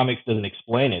economics doesn't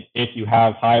explain it, if you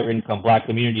have higher income Black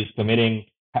communities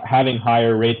having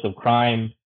higher rates of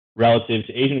crime relative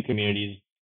to Asian communities,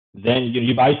 then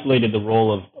you've isolated the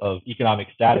role of economic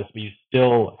status, but you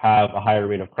still have a higher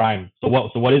rate of crime. So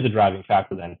what is the driving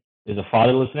factor then? Is it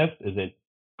fatherlessness? Is it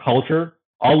culture?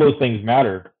 All those things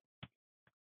matter.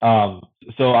 Um,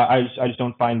 so I just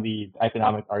don't find the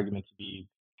economic argument to be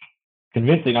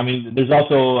convincing. I mean, there's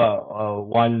also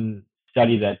one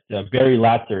study that Barry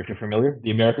Latzer, if you're familiar,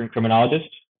 the American criminologist.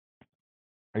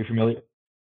 Are you familiar?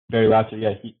 Barry Latzer,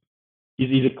 yeah,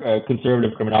 he's a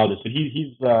conservative criminologist, but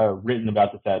he's written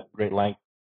about this at great length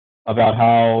about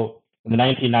how in the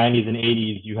 1990s and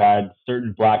 80s you had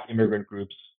certain Black immigrant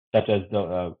groups, such as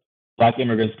the Black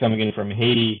immigrants coming in from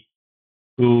Haiti,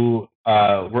 who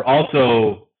were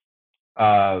also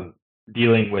uh,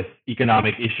 dealing with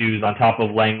economic issues on top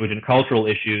of language and cultural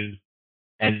issues,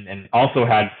 and also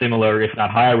had similar, if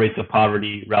not higher, rates of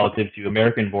poverty relative to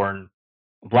American-born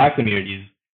Black communities,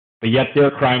 but yet their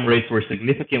crime rates were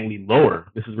significantly lower.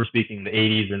 This is we're speaking the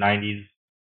 80s or 90s.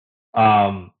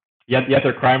 Yet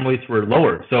their crime rates were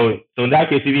lower. So in that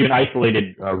case, you've even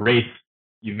isolated race.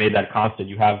 You've made that constant.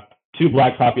 You have two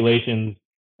Black populations,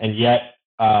 and yet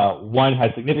one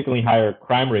has significantly higher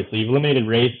crime rates. So you've eliminated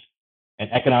race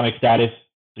and economic status.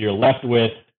 So you're left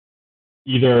with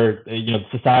either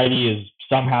society is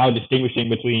somehow distinguishing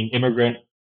between immigrant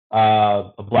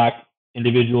Black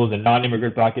individuals and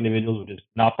non-immigrant Black individuals, which is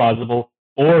not plausible,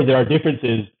 or there are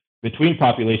differences between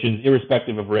populations,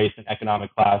 irrespective of race and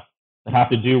economic class, that have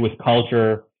to do with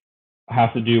culture,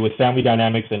 have to do with family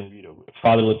dynamics, and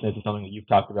fatherlessness is something that you've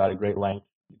talked about at great length.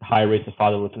 High rates of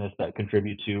fatherlessness that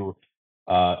contribute to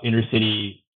inner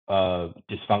city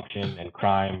dysfunction and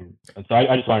crime. And so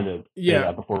I just wanted to say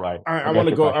that before I want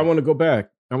to go. I want to go back.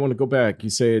 I want to go back. You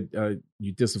said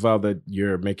you disavow that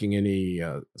you're making any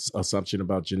assumption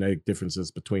about genetic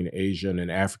differences between Asian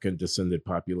and African descended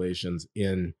populations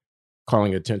in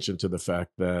calling attention to the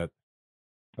fact that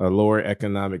a lower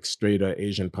economic strata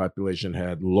Asian population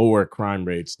had lower crime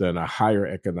rates than a higher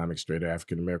economic strata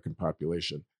African American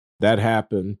population. That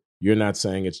happened. You're not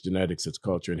saying it's genetics, it's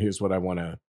culture. And here's what I want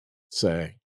to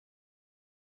say.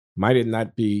 Might it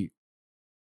not be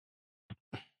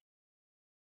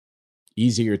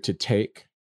easier to take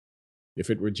if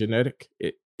it were genetic?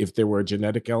 If there were a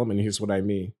genetic element, here's what I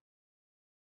mean.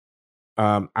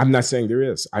 I'm not saying there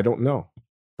is. I don't know,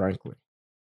 frankly.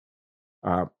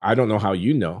 I don't know how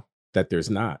you know that there's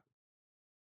not.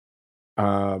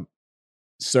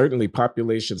 Certainly,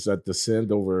 populations that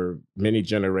descend over many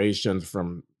generations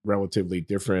from relatively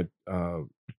different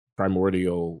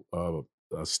primordial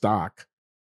stock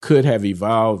could have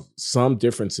evolved some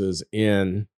differences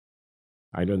in,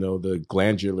 I don't know, the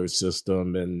glandular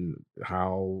system and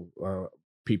how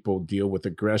people deal with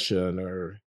aggression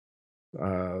or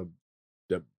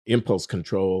the impulse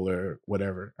control or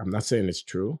whatever. I'm not saying it's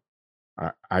true.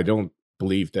 I don't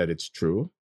believe that it's true.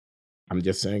 I'm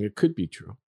just saying it could be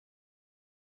true.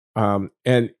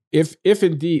 And if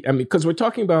indeed, I mean, because we're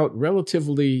talking about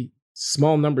relatively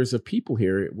small numbers of people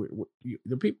here,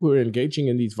 the people who are engaging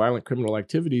in these violent criminal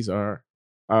activities are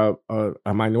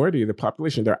a minority of the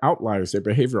population. They're outliers. They're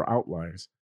behavioral outliers.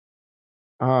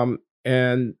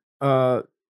 And the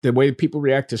way people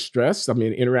react to stress, I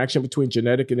mean, interaction between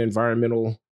genetic and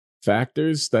environmental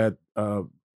factors that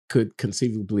could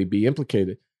conceivably be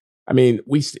implicated. I mean,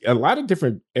 a lot of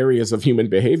different areas of human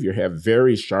behavior have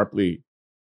very sharply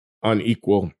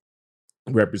unequal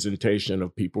representation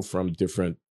of people from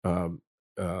different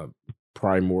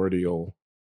primordial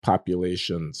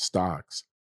population stocks.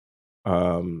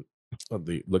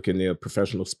 Look in the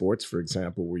professional sports, for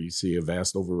example, where you see a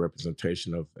vast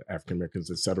overrepresentation of African Americans,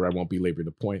 et cetera. I won't belabor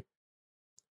the point.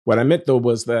 What I meant, though,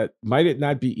 was that might it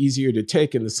not be easier to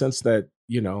take in the sense that,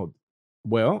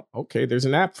 well, okay, there's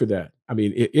an app for that. I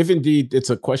mean, if indeed it's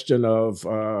a question of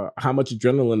how much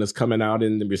adrenaline is coming out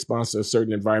in the response to a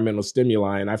certain environmental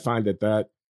stimuli, and I find that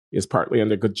is partly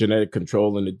under good genetic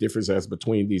control and it differs as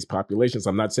between these populations.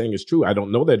 I'm not saying it's true. I don't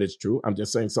know that it's true. I'm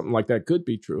just saying something like that could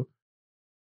be true.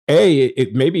 A,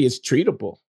 maybe it's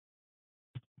treatable.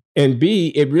 And B,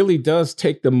 it really does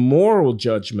take the moral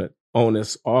judgment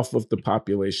onus off of the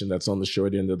population that's on the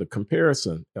short end of the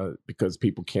comparison because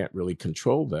people can't really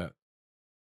control that.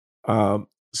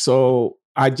 So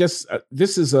I just,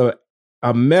 this is a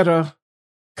meta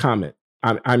comment.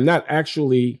 I'm not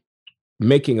actually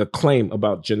making a claim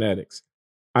about genetics.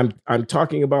 I'm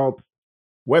talking about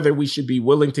whether we should be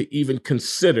willing to even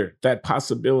consider that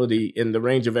possibility in the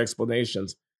range of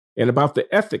explanations, and about the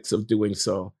ethics of doing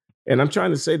so. And I'm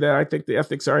trying to say that I think the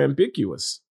ethics are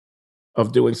ambiguous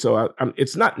of doing so.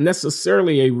 It's not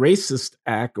necessarily a racist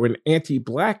act or an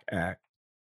anti-Black act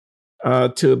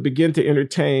to begin to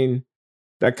entertain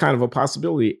that kind of a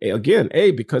possibility. Again,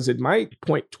 because it might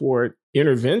point toward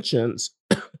interventions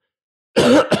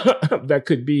that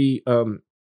could be,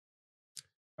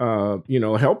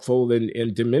 helpful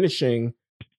in diminishing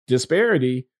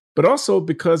disparity, but also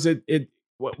because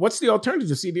what's the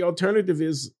alternative? See, the alternative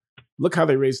is look how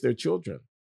they raise their children.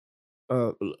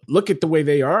 Look at the way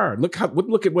they are. Look at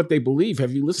what they believe.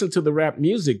 Have you listened to the rap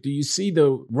music? Do you see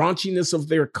the raunchiness of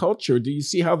their culture? Do you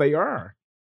see how they are?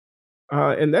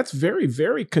 And that's very,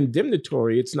 very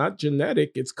condemnatory. It's not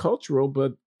genetic; it's cultural.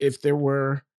 But if there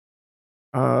were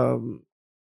a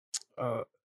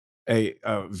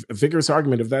vigorous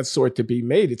argument of that sort to be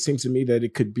made, it seems to me that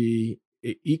it could be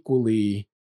equally,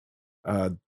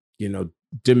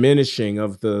 diminishing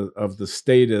of the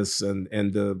status and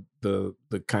the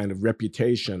kind of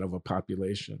reputation of a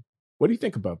population. What do you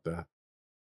think about that?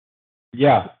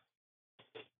 Yeah.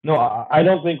 No, I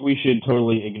don't think we should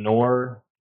totally ignore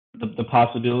the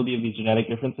possibility of these genetic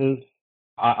differences.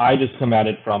 I just come at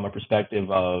it from a perspective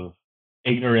of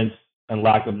ignorance and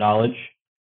lack of knowledge.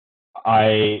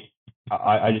 I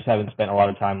just haven't spent a lot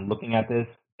of time looking at this,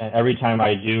 and every time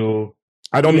I do,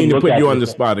 I don't mean to put you on the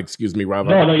spot. Excuse me, Rob.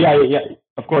 No, yeah,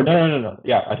 of course, no.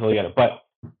 Yeah, I totally get it. But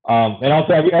and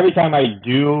also every time I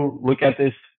do look at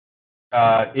this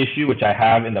issue, which I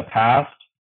have in the past,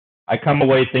 I come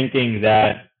away thinking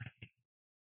that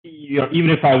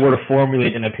even if I were to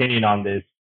formulate an opinion on this,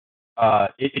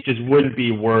 it just wouldn't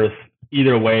be worth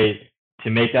either way to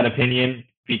make that opinion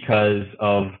because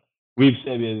of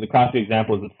the classic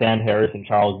example is Sam Harris and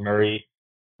Charles Murray,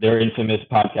 their infamous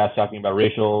podcast talking about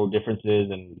racial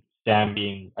differences and Sam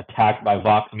being attacked by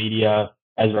Vox Media,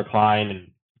 Ezra Klein,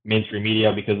 and mainstream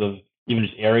media because of even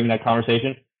just airing that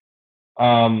conversation.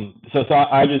 So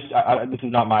this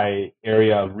is not my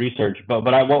area of research, but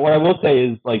what I will say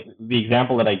is like the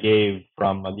example that I gave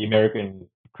from the American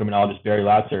criminologist Barry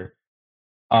Latzer.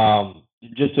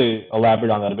 Just to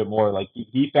elaborate on that a bit more, like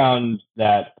he found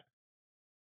that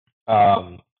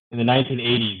in the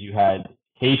 1980s you had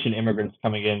Haitian immigrants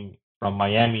coming in from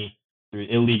Miami through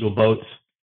illegal boats.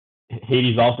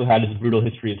 Haiti's also had this brutal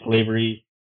history of slavery,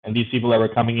 and these people that were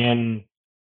coming in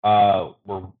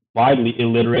were widely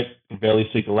illiterate, could barely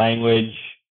speak the language,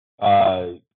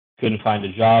 couldn't find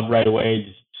a job right away.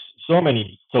 Just so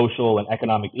many social and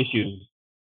economic issues.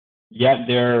 Yet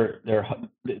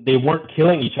they weren't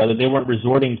killing each other. They weren't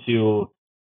resorting to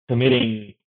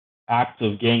committing acts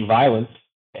of gang violence,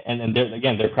 and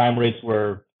their crime rates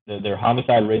their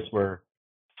homicide rates were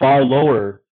far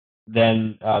lower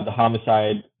than the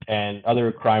homicide and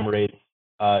other crime rates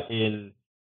in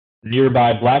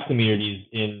nearby Black communities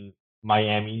in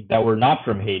Miami that were not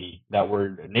from Haiti, that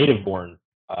were native-born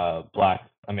Black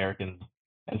Americans.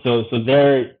 And so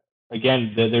there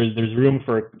again, there's room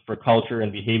for culture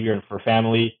and behavior and for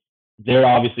family. There,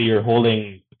 obviously, you're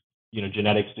holding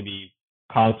genetics to be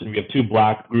constant. We have two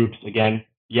Black groups again,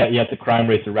 yet the crime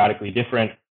rates are radically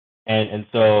different, and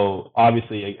so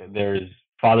obviously there's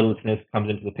fatherlessness comes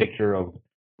into the picture of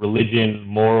religion,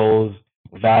 morals,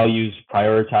 values,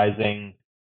 prioritizing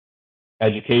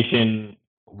education,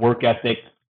 work ethic,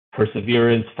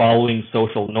 perseverance, following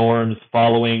social norms,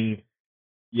 following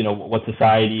what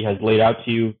society has laid out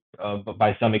to you, but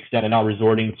by some extent, and not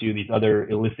resorting to these other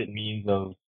illicit means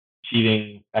of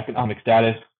achieving economic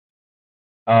status.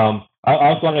 I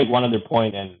also want to make one other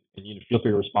point, and feel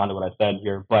free to respond to what I said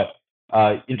here. But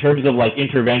in terms of like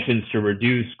interventions to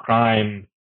reduce crime,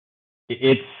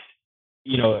 it's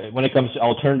when it comes to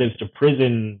alternatives to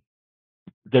prison,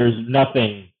 there's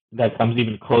nothing that comes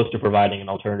even close to providing an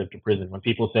alternative to prison. When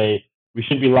people say we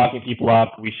should be locking people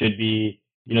up, we should be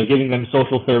giving them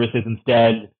social services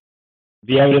instead,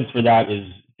 the evidence for that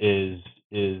is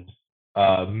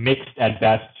mixed at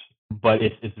best, but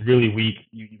it's really weak.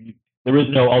 There is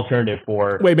no alternative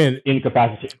for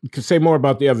incapacity. Say more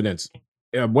about the evidence.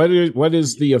 What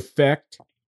is the effect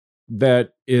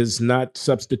that is not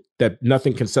that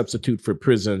nothing can substitute for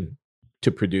prison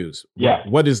to produce? Yeah.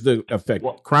 What is the effect?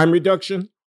 Crime reduction?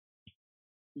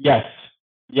 Yes,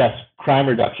 crime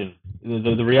reduction.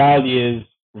 The reality is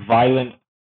violent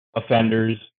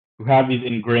offenders who have these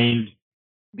ingrained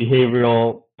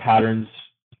behavioral patterns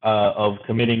of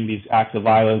committing these acts of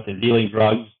violence and dealing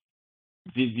drugs,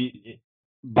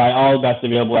 by all best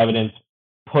available evidence,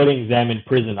 putting them in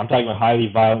prison, I'm talking about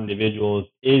highly violent individuals,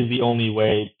 is the only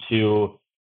way to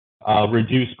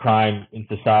reduce crime in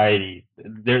society.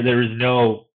 There is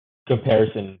no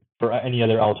comparison for any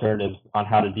other alternatives on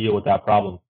how to deal with that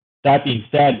problem. That being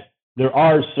said, there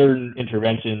are certain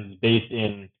interventions based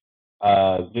in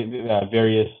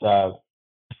various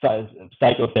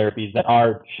psychotherapies that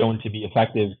are shown to be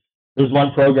effective. There's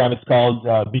one program, it's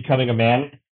called Becoming a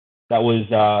Man, that was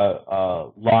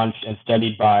launched and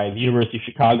studied by the University of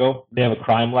Chicago. They have a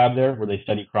crime lab there where they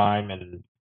study crime and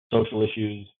social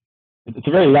issues. It's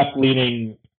a very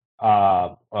left-leaning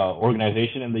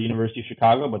organization in the University of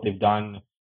Chicago, but they've done,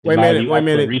 in Wait a my minute, view, wait a excellent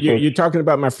minute. research. You're talking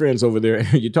about my friends over there.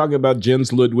 You're talking about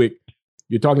Jens Ludwig.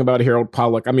 You're talking about Harold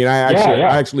Pollack. I mean, I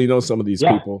actually know some of these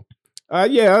people. I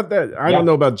don't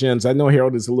know about Jens. I know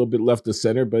Harold is a little bit left of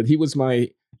center, but he was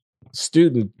my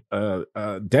student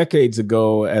decades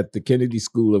ago at the Kennedy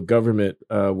School of Government,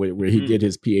 where he did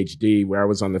his PhD, where I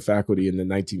was on the faculty in the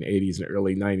 1980s and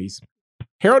early 90s.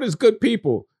 Harold is good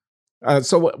people.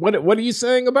 So what are you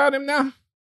saying about him now?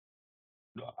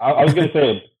 I was going to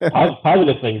say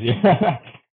positive things.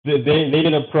 They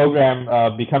did a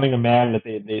program, Becoming a Man, that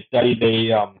they studied.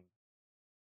 They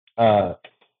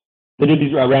did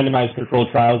these randomized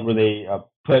controlled trials where they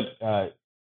put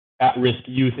at-risk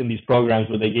youth in these programs,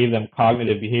 where they gave them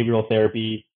cognitive behavioral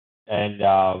therapy and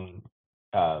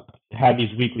had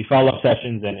these weekly follow-up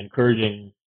sessions and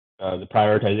encouraging the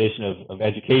prioritization of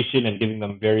education and giving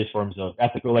them various forms of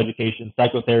ethical education,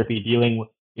 psychotherapy, dealing with,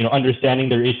 understanding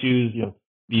their issues,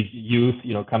 these youth,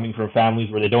 coming from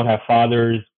families where they don't have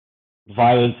fathers,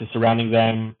 violence is surrounding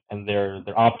them, and their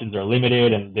options are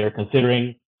limited, and they're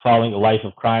considering following a life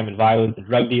of crime and violence and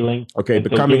drug dealing. Okay, and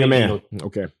becoming a man.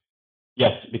 Okay.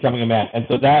 Yes, Becoming a Man. And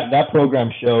so that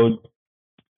program showed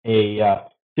a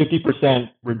 50%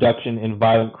 reduction in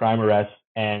violent crime arrests,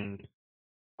 and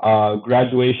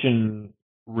graduation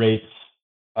rates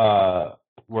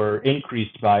were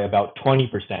increased by about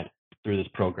 20% through this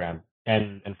program.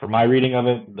 And for my reading of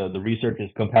it, the research is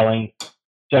compelling.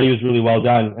 Study was really well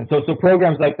done. And so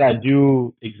programs like that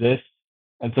do exist.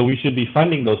 And so we should be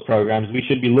funding those programs. We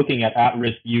should be looking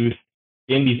at-risk youth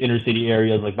in these inner city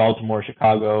areas like Baltimore,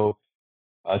 Chicago,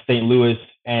 St. Louis,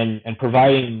 and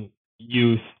providing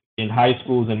youth in high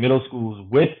schools and middle schools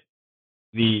with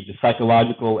the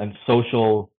psychological and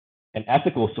social and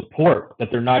ethical support that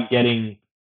they're not getting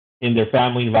in their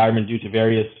family environment due to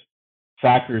various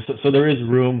factors. So there is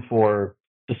room for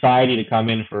society to come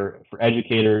in, for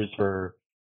educators, for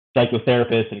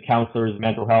psychotherapists and counselors,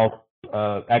 mental health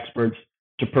experts,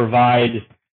 to provide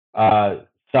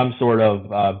some sort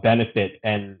of benefit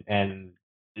and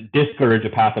discourage a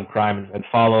path of crime and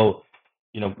follow,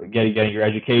 getting your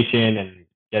education and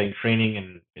getting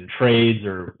training in trades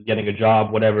or getting a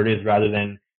job, whatever it is, rather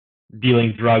than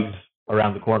dealing drugs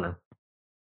around the corner.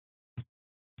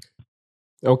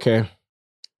 Okay.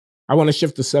 I want to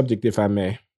shift the subject, if I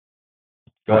may.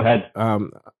 Go ahead.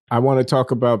 I want to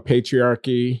talk about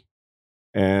patriarchy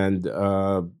and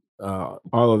all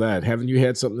of that. Haven't you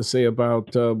had something to say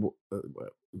about? That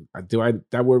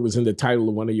word was in the title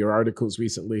of one of your articles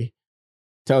recently.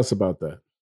 Tell us about that.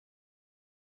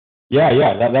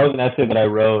 Yeah. That was an essay that I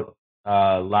wrote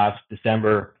last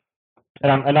December,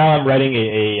 and now I'm writing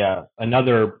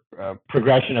another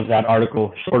progression of that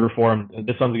article, shorter form.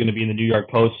 This one's going to be in the New York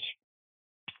Post,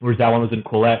 whereas that one was in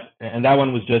Quillette, and that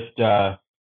one was just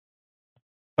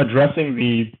addressing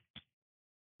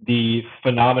the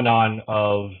phenomenon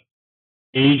of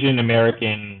Asian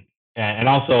American and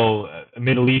also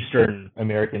Middle Eastern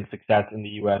American success in the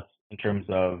U.S. in terms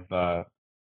of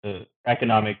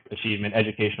economic achievement,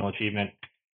 educational achievement.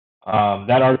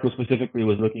 That article specifically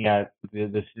was looking at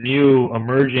this new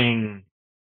emerging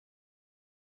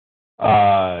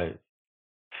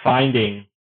finding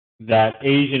that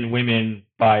Asian women,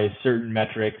 by certain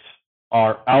metrics,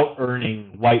 are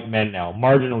out-earning white men now,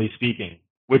 marginally speaking,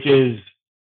 which is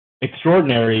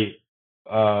extraordinary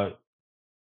for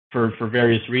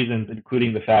various reasons,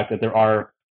 including the fact that there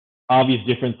are obvious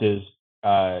differences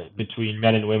between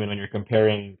men and women when you're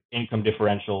comparing income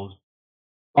differentials.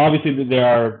 Obviously, there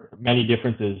are many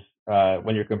differences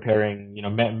when you're comparing,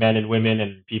 men and women,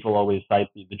 and people always cite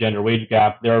the gender wage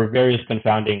gap. There are various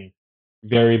confounding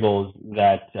variables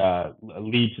that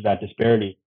lead to that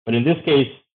disparity. But in this case,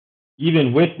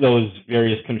 even with those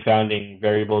various confounding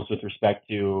variables with respect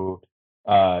to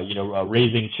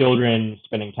raising children,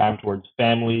 spending time towards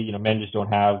family, men just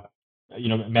don't have,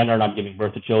 men are not giving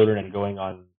birth to children and going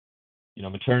on,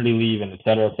 maternity leave and et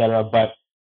cetera. But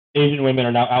Asian women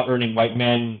are now out earning white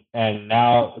men, and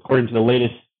now, according to the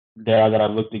latest data that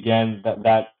I've looked again,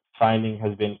 that finding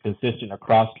has been consistent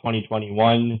across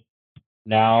 2021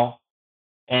 now.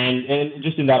 And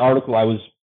just in that article, I was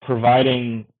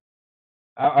providing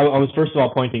I was first of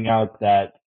all pointing out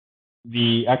that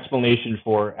the explanation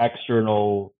for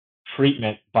external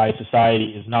treatment by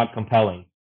society is not compelling.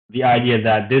 The idea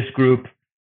that this group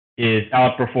is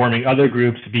outperforming other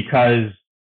groups because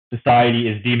society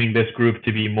is deeming this group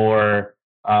to be more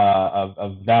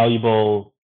of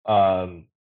valuable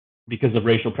because of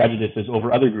racial prejudices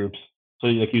over other groups. So,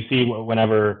 like you see,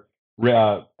 whenever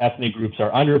ethnic groups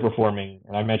are underperforming,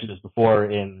 and I mentioned this before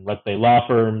in, let's say, law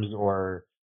firms or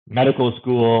medical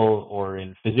school or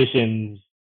in physicians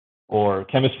or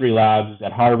chemistry labs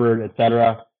at Harvard,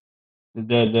 etc.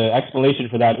 The explanation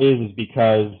for that is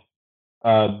because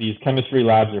these chemistry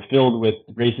labs are filled with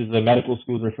racism, medical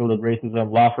schools are filled with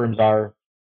racism, law firms are.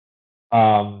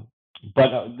 Um,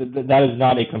 but that is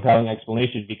not a compelling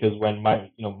explanation, because when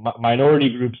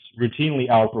minority groups routinely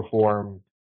outperform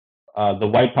the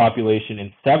white population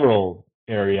in several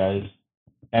areas,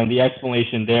 and the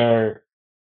explanation there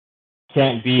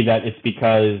can't be that it's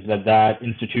because that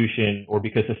institution or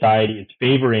because society is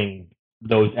favoring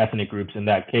those ethnic groups in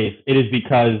that case. It is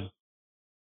because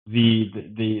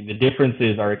the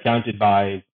differences are accounted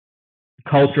by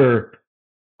culture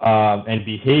and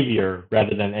behavior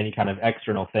rather than any kind of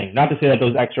external thing. Not to say that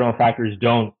those external factors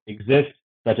don't exist,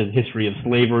 such as history of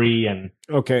slavery and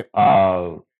Okay.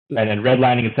 And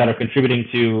redlining, et cetera, contributing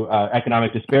to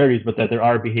economic disparities, but that there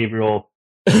are behavioral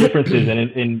differences.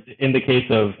 And in the case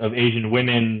of Asian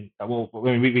women, well,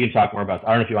 we can talk more about that.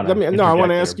 I don't know if you want to. No, I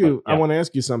want to ask you. Yeah. I want to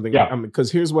ask you something. Yeah.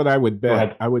 Because here's what I would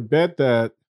bet. I would bet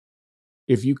that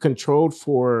if you controlled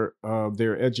for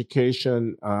their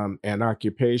education and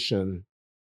occupation,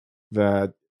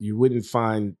 that you wouldn't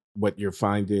find what you're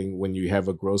finding when you have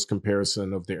a gross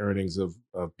comparison of the earnings of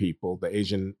people, the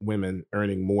Asian women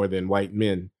earning more than white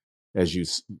men, as you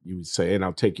say, and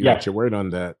I'll take you at your word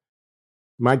on that.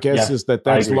 My guess is that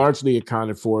that's largely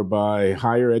accounted for by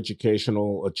higher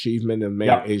educational achievement in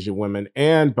male Asian women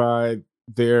and by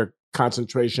their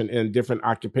concentration in different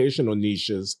occupational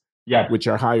niches, which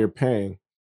are higher paying.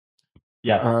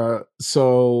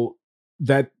 So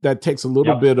that takes a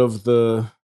little bit of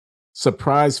the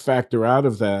surprise factor out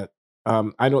of that.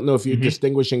 I don't know if you're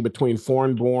distinguishing between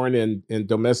foreign-born and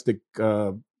domestic,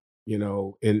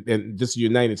 in this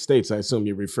United States, I assume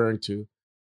you're referring to.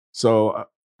 So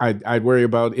I'd worry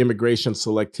about immigration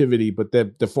selectivity, but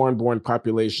the foreign-born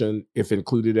population, if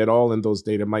included at all in those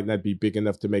data, might not be big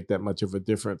enough to make that much of a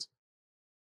difference.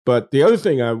 But the other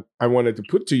thing I wanted to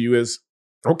put to you is,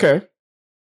 okay,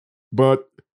 but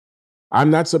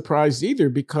I'm not surprised either,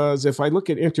 because if I look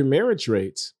at intermarriage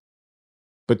rates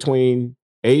between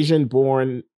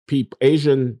Asian-born people,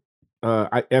 Asian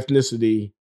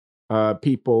ethnicity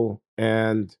people,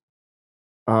 and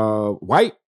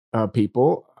white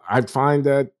people, I find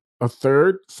that a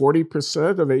third,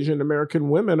 40% of Asian American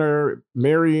women are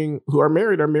married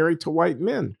to white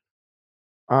men,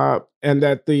 and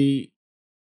that the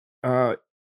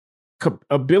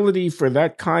ability for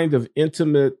that kind of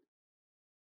intimate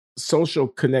social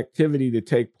connectivity to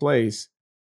take place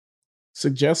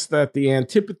suggests that the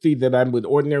antipathy that I would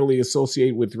ordinarily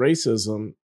associate with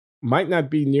racism might not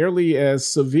be nearly as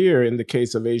severe in the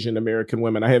case of Asian American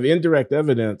women. I have indirect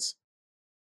evidence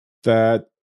that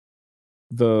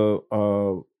the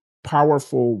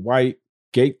powerful white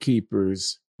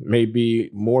gatekeepers may be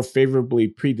more favorably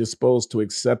predisposed to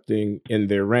accepting in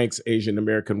their ranks Asian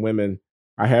American women.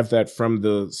 I have that from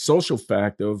the social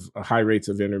fact of high rates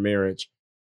of intermarriage.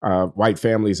 White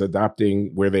families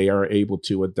adopting where they are able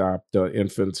to adopt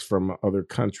infants from other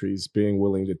countries, being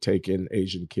willing to take in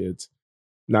Asian kids,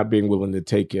 not being willing to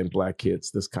take in Black kids,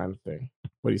 this kind of thing.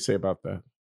 What do you say about that?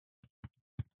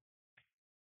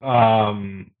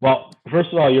 Well,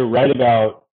 first of all, you're right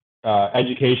about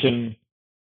education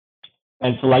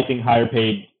and selecting higher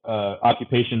paid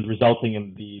occupations resulting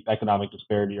in the economic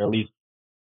disparity, or at least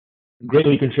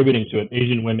greatly contributing to it.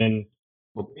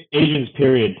 Asians,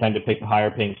 period, tend to pick the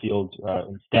higher paying fields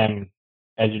in STEM,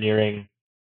 engineering,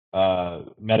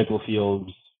 medical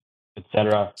fields,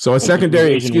 etc. So a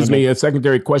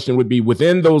secondary question would be,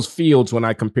 within those fields, when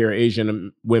I compare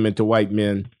Asian women to white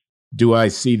men, do I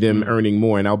see them earning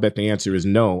more? And I'll bet the answer is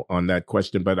no on that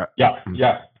question. But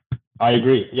I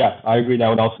agree. Yeah, I agree. That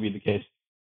would also be the case.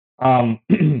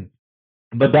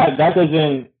 But that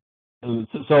doesn't.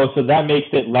 So that makes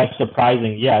it less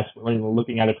surprising, yes, when we're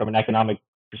looking at it from an economic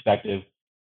perspective.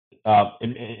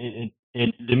 It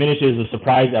diminishes the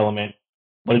surprise element,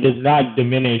 but it does not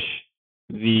diminish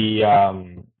the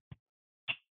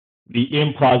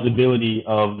implausibility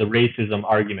of the racism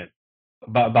argument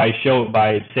by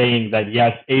saying that,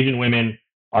 yes, Asian women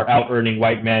are out earning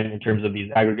white men in terms of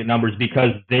these aggregate numbers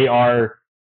because they are.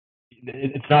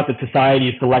 It's not that society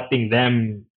is selecting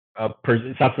them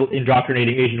stops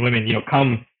indoctrinating Asian women.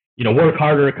 Come, work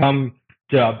harder, come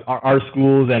to our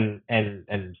schools and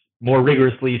more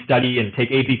rigorously study and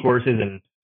take AP courses and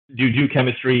do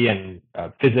chemistry and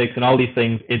physics and all these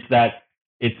things. It's that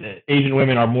Asian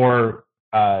women are more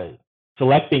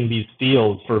selecting these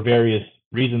fields for various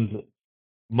reasons.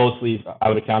 Mostly, I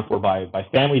would account for by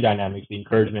family dynamics, the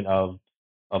encouragement of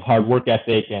hard work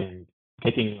ethic and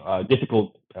taking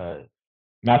difficult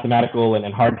mathematical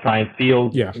and hard science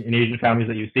fields in Asian families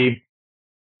that you see.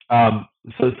 So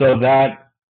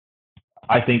that,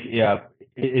 I think,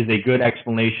 is a good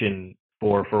explanation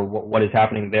for what is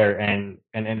happening there. And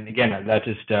again, that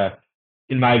just,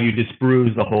 in my view,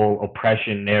 disproves the whole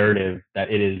oppression narrative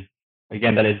that is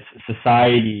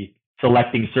society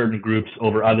selecting certain groups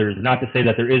over others. Not to say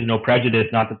that there is no prejudice,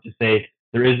 not to say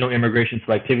there is no immigration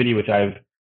selectivity, which I've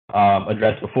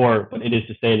addressed before, but it is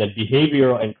to say that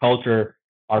behavioral and culture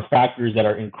are factors that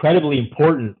are incredibly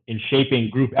important in shaping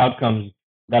group outcomes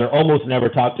that are almost never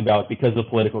talked about because of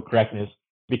political correctness,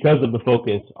 because of the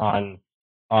focus on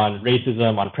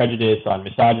racism, on prejudice, on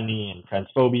misogyny and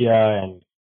transphobia and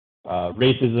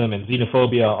racism and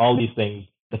xenophobia, all these things.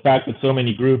 The fact that so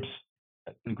many groups,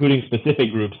 including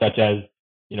specific groups such as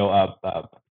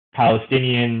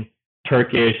Palestinian,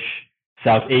 Turkish,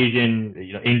 South Asian,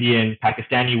 Indian,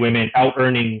 Pakistani women out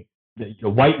earning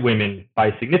white women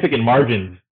by significant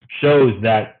margins, shows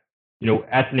that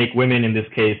ethnic women in this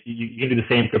case, you can do the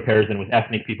same comparison with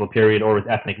ethnic people, period, or with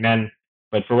ethnic men.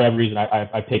 But for whatever reason,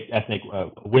 I picked ethnic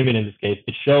women in this case.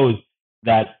 It shows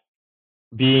that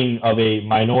being of a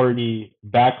minority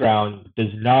background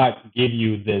does not give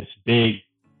you this big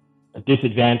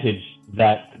disadvantage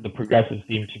that the progressives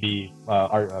seem to be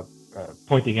are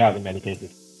pointing out in many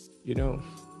cases.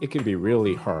 It can be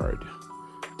really hard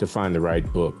to find the right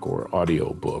book or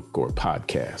audio book or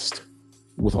podcast.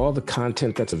 With all the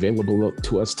content that's available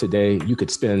to us today, you could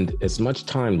spend as much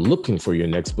time looking for your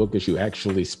next book as you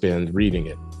actually spend reading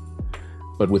it.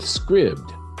 But with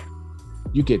Scribd,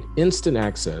 you get instant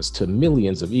access to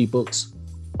millions of ebooks,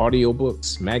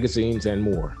 audiobooks, magazines, and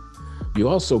more. You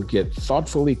also get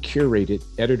thoughtfully curated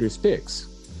editor's picks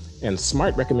and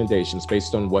smart recommendations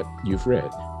based on what you've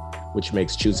read, which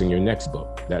makes choosing your next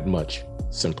book that much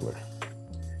simpler.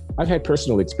 I've had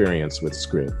personal experience with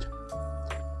Scribd,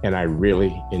 and I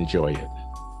really enjoy it.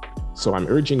 So I'm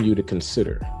urging you to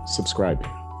consider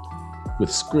subscribing. With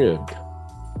Scribd,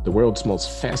 the world's most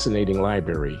fascinating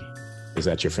library is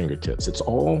at your fingertips. It's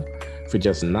all for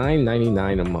just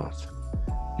 $9.99 a month.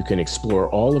 You can explore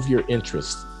all of your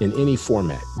interests in any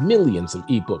format, millions of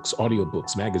ebooks,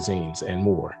 audiobooks, magazines, and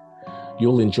more.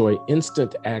 You'll enjoy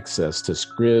instant access to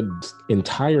Scribd's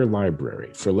entire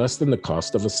library for less than the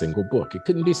cost of a single book. It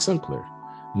couldn't be simpler.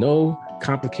 No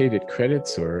complicated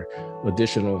credits or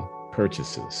additional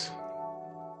purchases.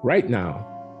 Right now,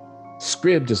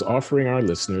 Scribd is offering our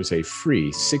listeners a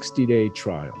free 60-day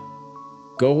trial.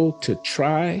 Go to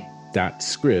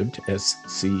try.scribd,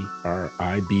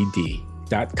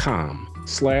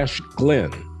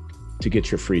 SCRIBD.com/Glenn to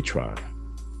get your free trial.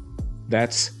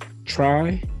 That's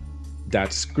try.scribd,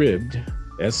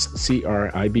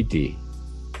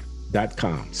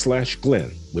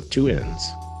 SCRIBD.com/Glenn with 2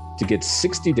 N's to get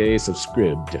 60 days of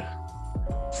Scribd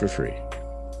for free.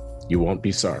 You won't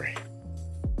be sorry.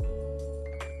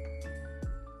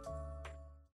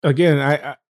 Again,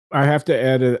 I have to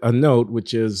add a note,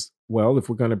 which is, well, if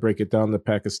we're going to break it down to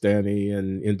Pakistani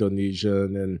and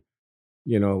Indonesian and,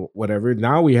 whatever,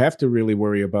 now we have to really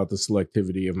worry about the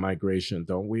selectivity of migration,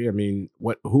 don't we? I mean,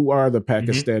 who are the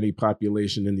Pakistani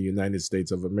population in the United States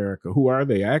of America? Who are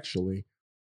they actually?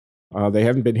 They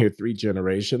haven't been here 3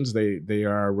 generations. They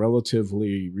are a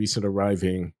relatively recent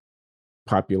arriving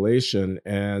population.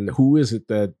 And who is it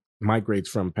that migrates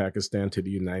from Pakistan to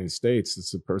the United States?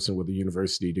 It's a person with a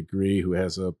university degree who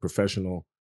has a professional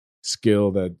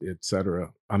skill, that et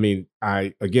cetera. I mean,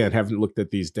 I, again, haven't looked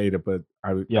at these data, but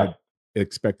I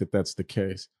expect that that's the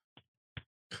case.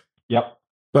 Yep.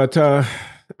 But I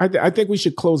think we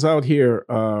should close out here,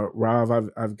 Rav.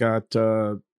 I've got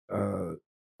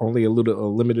only a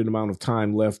limited amount of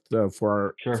time left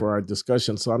for our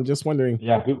discussion. So I'm just wondering.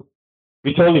 Yeah,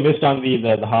 we totally missed on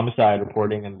the homicide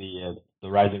reporting and the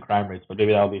rising crime rates, but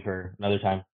maybe that'll be for another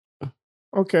time.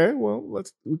 Okay, well,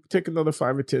 we take another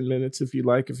 5 or 10 minutes if you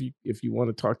like, if you want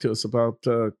to talk to us about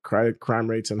crime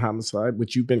rates and homicide,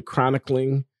 which you've been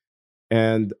chronicling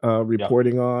and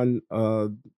reporting on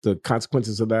the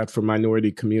consequences of that for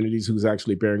minority communities, who's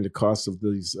actually bearing the cost of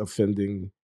these offending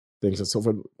things and so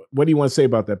forth. What do you want to say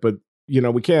about that? But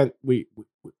we can't.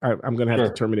 I'm going to have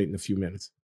to terminate in a few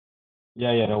minutes.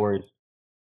 Yeah, no worries.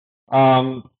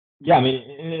 Yeah, I mean,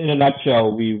 in a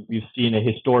nutshell, we've seen a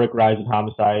historic rise in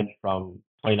homicide from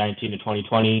 2019 to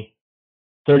 2020,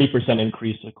 30%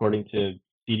 increase according to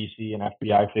CDC and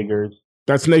FBI figures,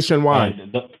 That's nationwide.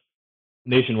 and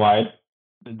nationwide.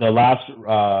 The last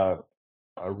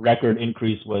record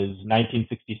increase was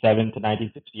 1967 to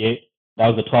 1968.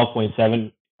 That was a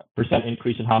 12.7%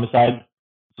 increase in homicide.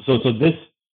 So this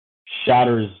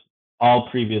shatters all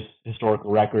previous historical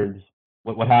records.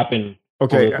 What happened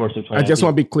over Okay, the course of I just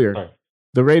want 2019? to be clear. Sorry.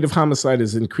 The rate of homicide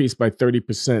has increased by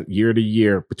 30% year to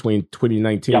year between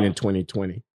 2019 and Yep.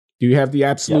 2020. Do you have the Yes.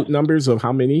 absolute numbers of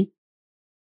how many?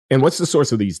 And what's the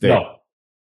source of these data? No.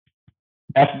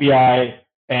 FBI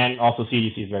and also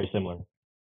CDC is very similar,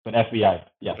 but FBI,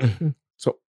 yes.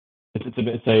 So I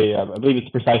believe it's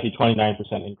precisely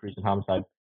 29% increase in homicide.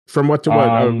 from what to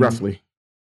what, roughly?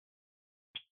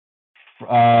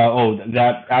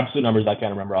 That absolute numbers I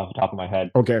can't remember off the top of my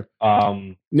head. Okay.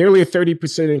 Nearly a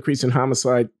 30% increase in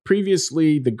homicide.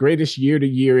 Previously, the greatest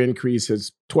year-to-year increase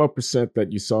is 12%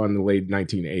 that you saw in the late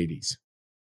 1980s.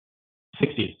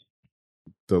 60s.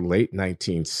 The late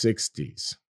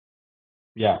 1960s.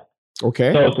 Yeah.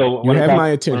 Okay. So you have my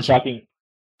attention.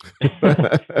 When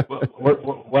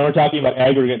we're talking about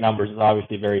aggregate numbers, it's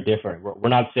obviously very different. We're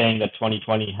not saying that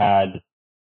 2020 had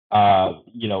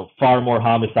far more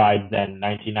homicides than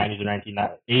 1990s or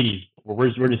 1980s.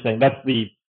 We're just saying that's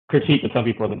the critique that some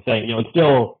people have been saying. It's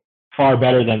still far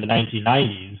better than the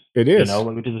 1990s. It is.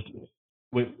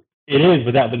 It is,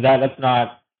 but that's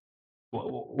not.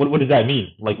 What does that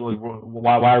mean? Like,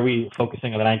 why are we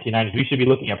focusing on the 1990s? We should be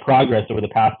looking at progress over the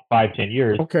past 5-10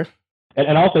 years. Okay.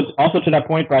 And also to that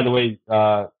point, by the way,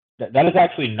 that is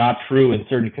actually not true in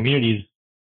certain communities.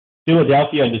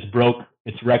 Philadelphia just broke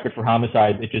its record for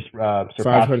homicides. It just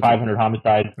surpassed 500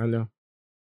 homicides. I know.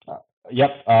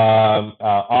 Yep.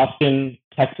 Austin,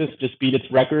 Texas just beat its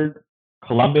record.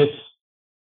 Columbus,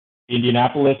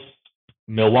 Indianapolis,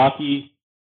 Milwaukee,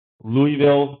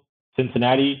 Louisville,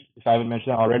 Cincinnati, if I haven't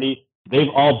mentioned that already, they've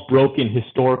all broken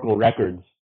historical records.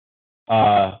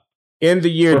 In the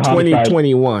year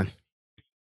 2021.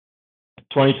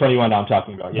 2021 I'm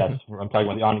talking about, yes. I'm talking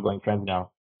about the ongoing trends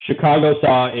now. Chicago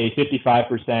saw a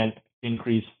 55%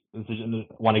 increase. This is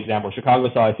one example. Chicago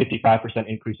saw a 55%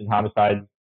 increase in homicides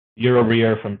year over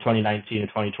year from 2019 to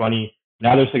 2020.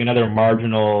 Now they're seeing another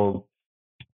marginal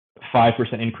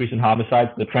 5% increase in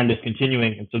homicides. The trend is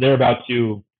continuing, and so they're about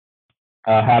to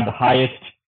have the highest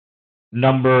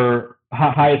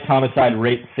homicide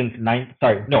rate since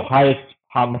highest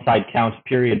homicide count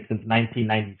period since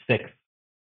 1996.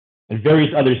 And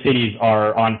various other cities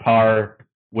are on par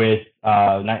with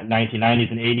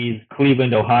 1990s and 80s.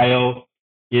 Cleveland, Ohio,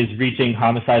 is reaching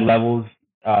homicide levels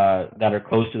that are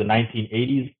close to the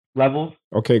 1980s levels.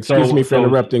 Okay, excuse me for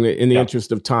interrupting in the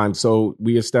interest of time. So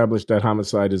we established that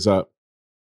homicide is up.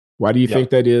 Why do you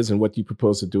think that is, and what do you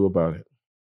propose to do about it?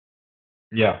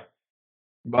 Yeah.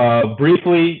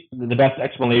 Briefly, the best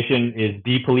explanation is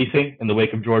depolicing in the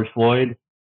wake of George Floyd.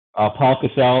 Paul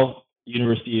Cassell,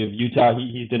 University of Utah,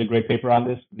 he did a great paper on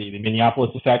this, the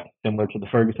Minneapolis effect, similar to the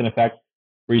Ferguson effect,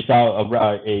 where you saw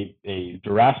a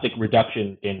drastic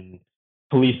reduction in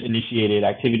police-initiated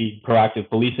activity, proactive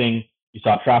policing. You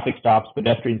saw traffic stops,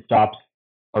 pedestrian stops,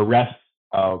 arrests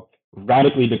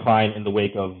radically decline in the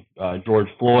wake of George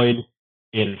Floyd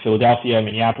in Philadelphia,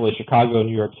 Minneapolis, Chicago,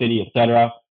 New York City,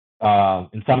 etc.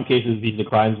 In some cases, these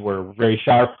declines were very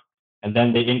sharp, and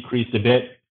then they increased a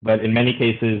bit. But in many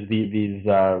cases, these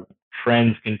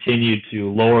trends continued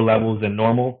to lower levels than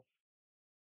normal.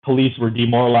 Police were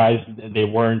demoralized. They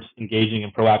weren't engaging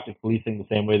in proactive policing the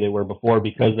same way they were before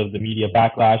because of the media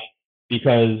backlash.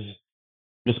 Because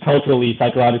just culturally,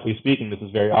 psychologically speaking, this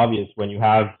is very obvious. When you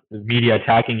have the media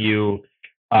attacking you,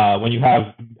 when you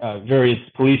have various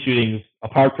police shootings,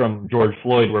 apart from George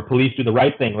Floyd, where police do the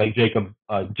right thing, like Jacob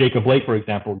Blake, for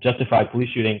example, justified police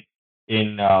shooting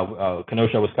in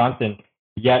Kenosha, Wisconsin,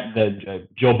 yet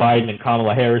Joe Biden and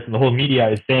Kamala Harris and the whole media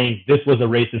is saying this was a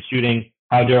racist shooting.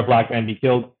 How dare a black man be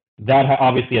killed? That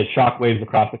obviously has shockwaves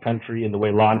across the country in the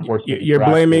way law enforcement. You're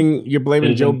blaming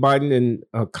Joe Biden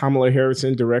and Kamala Harris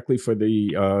indirectly for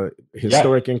the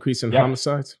historic increase in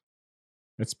homicides.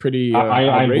 That's pretty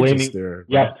outrageous there.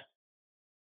 Yes.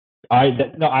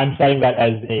 I'm citing that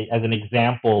as an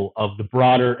example of the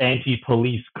broader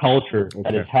anti-police culture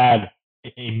that has had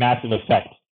a massive effect.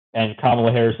 And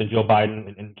Kamala Harris and Joe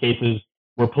Biden, in cases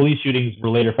where police shootings were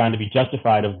later found to be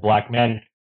justified of black men,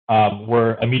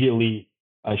 were immediately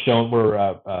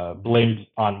blamed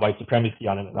on white supremacy,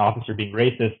 on an officer being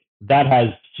racist. That has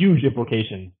huge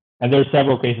implications. And there are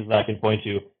several cases that I can point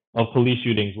to of police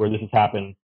shootings where this has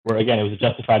happened, where again, it was a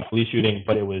justified police shooting,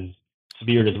 but it was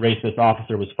Beard is racist.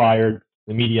 Officer was fired.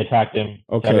 The media attacked him,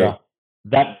 Okay. etc.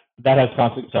 That has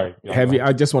consequences. Sorry. Have you?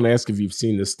 I just want to ask if you've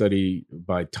seen the study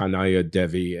by Tanaya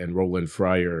Devi and Roland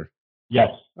Fryer.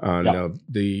 Yes. On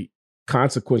the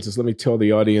consequences. Let me tell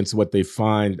the audience what they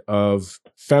find of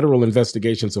federal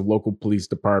investigations of local police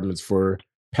departments for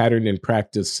pattern and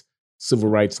practice civil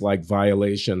rights like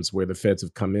violations where the feds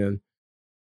have come in.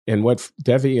 And what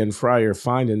Devi and Fryer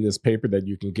find in this paper that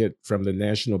you can get from the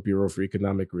National Bureau for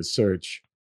Economic Research,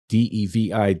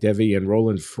 DEVI, Devi and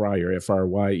Roland Fryer,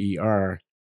 FRYER,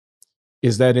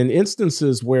 is that in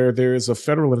instances where there is a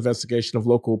federal investigation of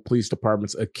local police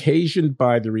departments occasioned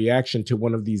by the reaction to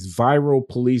one of these viral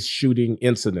police shooting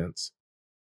incidents,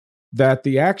 that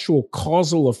the actual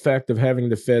causal effect of having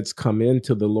the feds come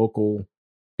into the local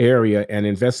area and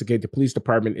investigate the police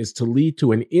department is to lead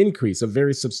to an increase, a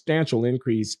very substantial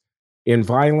increase in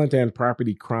violent and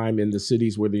property crime in the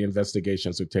cities where the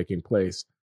investigations are taking place.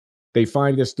 They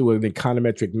find this through an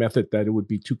econometric method that it would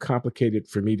be too complicated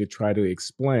for me to try to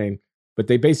explain. But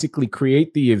they basically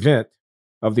create the event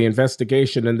of the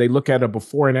investigation and they look at a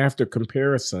before and after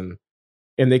comparison.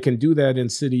 And they can do that in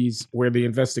cities where the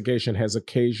investigation has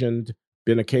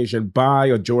been occasioned by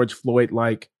a George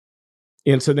Floyd-like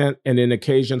incident, and in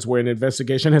occasions where an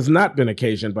investigation has not been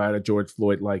occasioned by a George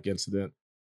Floyd-like incident.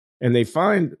 And they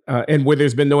find, and where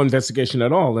there's been no investigation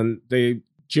at all. And they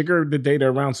jigger the data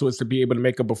around so as to be able to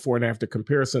make a before and after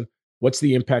comparison. What's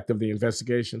the impact of the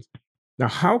investigations? Now,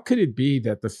 how could it be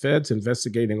that the feds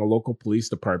investigating a local police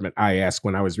department, I asked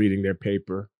when I was reading their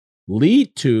paper,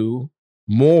 lead to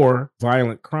more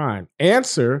violent crime?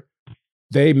 Answer,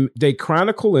 they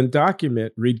chronicle and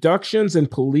document reductions in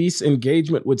police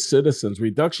engagement with citizens,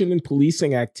 reduction in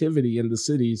policing activity in the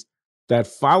cities that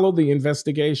follow the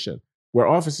investigation, where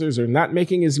officers are not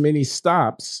making as many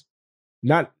stops,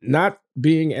 not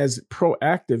being as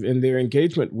proactive in their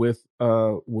engagement with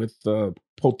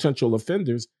potential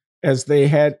offenders as they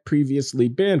had previously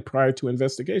been prior to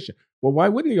investigation. Well, why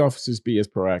wouldn't the officers be as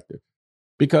proactive?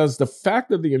 Because the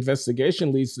fact of the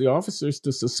investigation leads the officers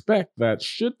to suspect that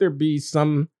should there be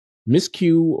some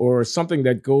miscue or something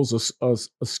that goes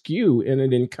askew in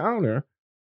an encounter,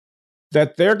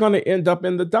 that they're going to end up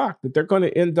in the dock, that they're going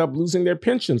to end up losing their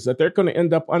pensions, that they're going to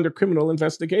end up under criminal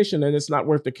investigation, and it's not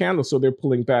worth the candle, so they're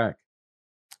pulling back.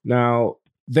 Now,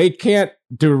 they can't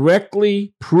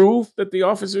directly prove that the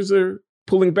officers are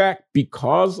pulling back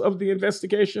because of the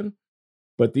investigation,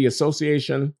 but the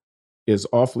association is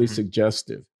awfully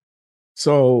suggestive.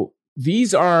 So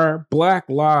these are Black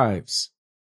lives.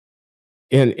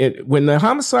 And when the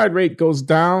homicide rate goes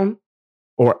down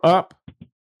or up,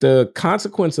 the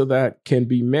consequence of that can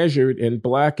be measured in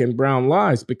Black and brown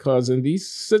lives, because in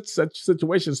these such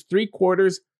situations,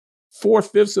 3/4,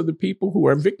 4/5 of the people who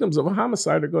are victims of a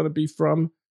homicide are going to be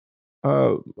from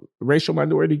racial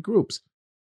minority groups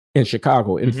in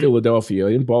Chicago, in Philadelphia,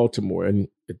 in Baltimore, and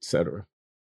et cetera.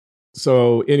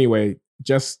 So anyway,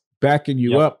 just backing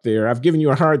you up there. I've given you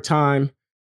a hard time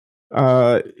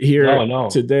here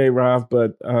today, Rav,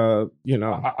 but you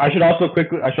know. I should also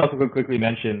quickly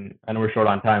mention, I know we're short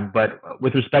on time, but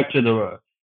with respect to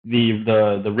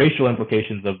the racial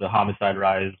implications of the homicide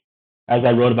rise, as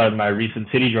I wrote about in my recent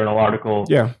City Journal article,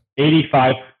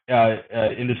 85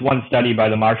 in this one study by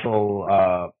the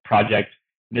Marshall Project,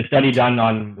 the study done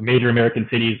on major American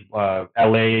cities, LA,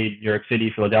 New York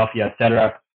City, Philadelphia, et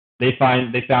cetera, they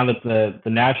found that the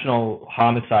national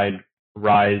homicide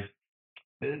rise,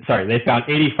 they found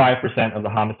 85% of the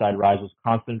homicide rise was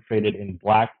concentrated in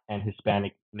Black and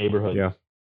Hispanic neighborhoods. Yeah.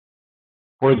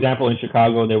 For example, in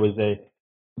Chicago, there was a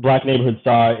Black neighborhood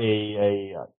saw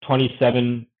a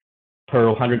 27 per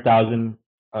 100,000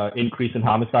 increase in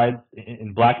homicides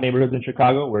in Black neighborhoods in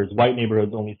Chicago, whereas white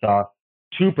neighborhoods only saw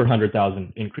 2 per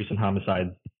 100,000 increase in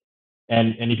homicides.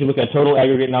 And if you look at total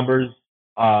aggregate numbers,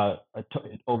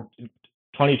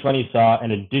 2020 saw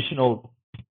an additional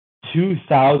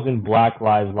 2,000 Black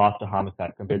lives lost to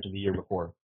homicide compared to the year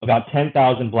before. About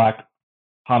 10,000 Black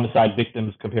homicide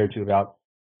victims compared to about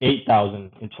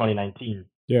 8,000 in 2019.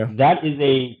 Yeah, that is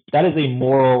a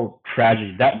moral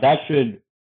tragedy. That should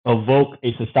evoke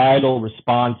a societal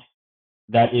response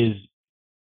that is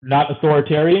not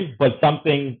authoritarian, but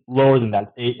something lower than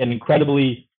that. An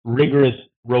incredibly rigorous,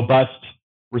 robust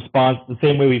response, the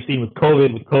same way we've seen with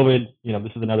COVID. With COVID,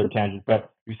 this is another tangent,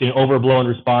 but we've seen an overblown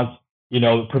response,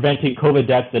 preventing COVID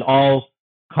deaths at all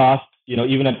costs,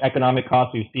 even at economic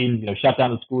costs. We've seen, shut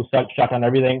down the schools, shut down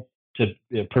everything to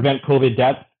prevent COVID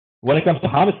deaths. When it comes to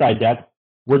homicide deaths,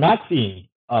 we're not seeing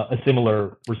a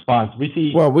similar response. We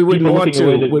see. Well, we wouldn't want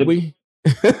to, would we?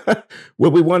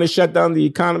 Would we want to shut down the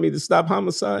economy to stop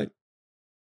homicide?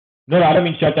 No, I don't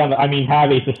mean shut down. I mean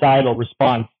have a societal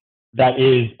response that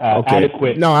is Okay.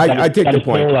 adequate, No, I take that the is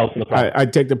point. parallel to the problem. I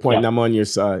take the point, Yeah, and I'm on your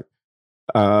side.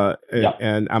 yeah.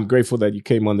 And I'm grateful that you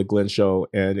came on the Glenn Show,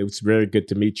 and it was very good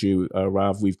to meet you,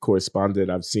 Rav. We've corresponded.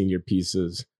 I've seen your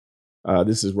pieces.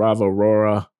 This is Rav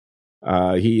Aurora.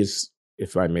 He is,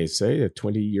 if I may say, a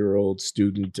 20-year-old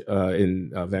student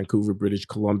in Vancouver, British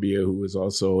Columbia, who is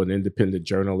also an independent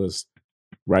journalist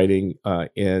writing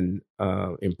in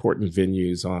important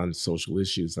venues on social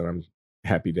issues. And I'm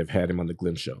happy to have had him on the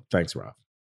Glenn Show. Thanks, Rav.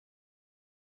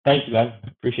 Thank you, man.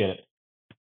 Appreciate it.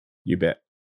 You bet.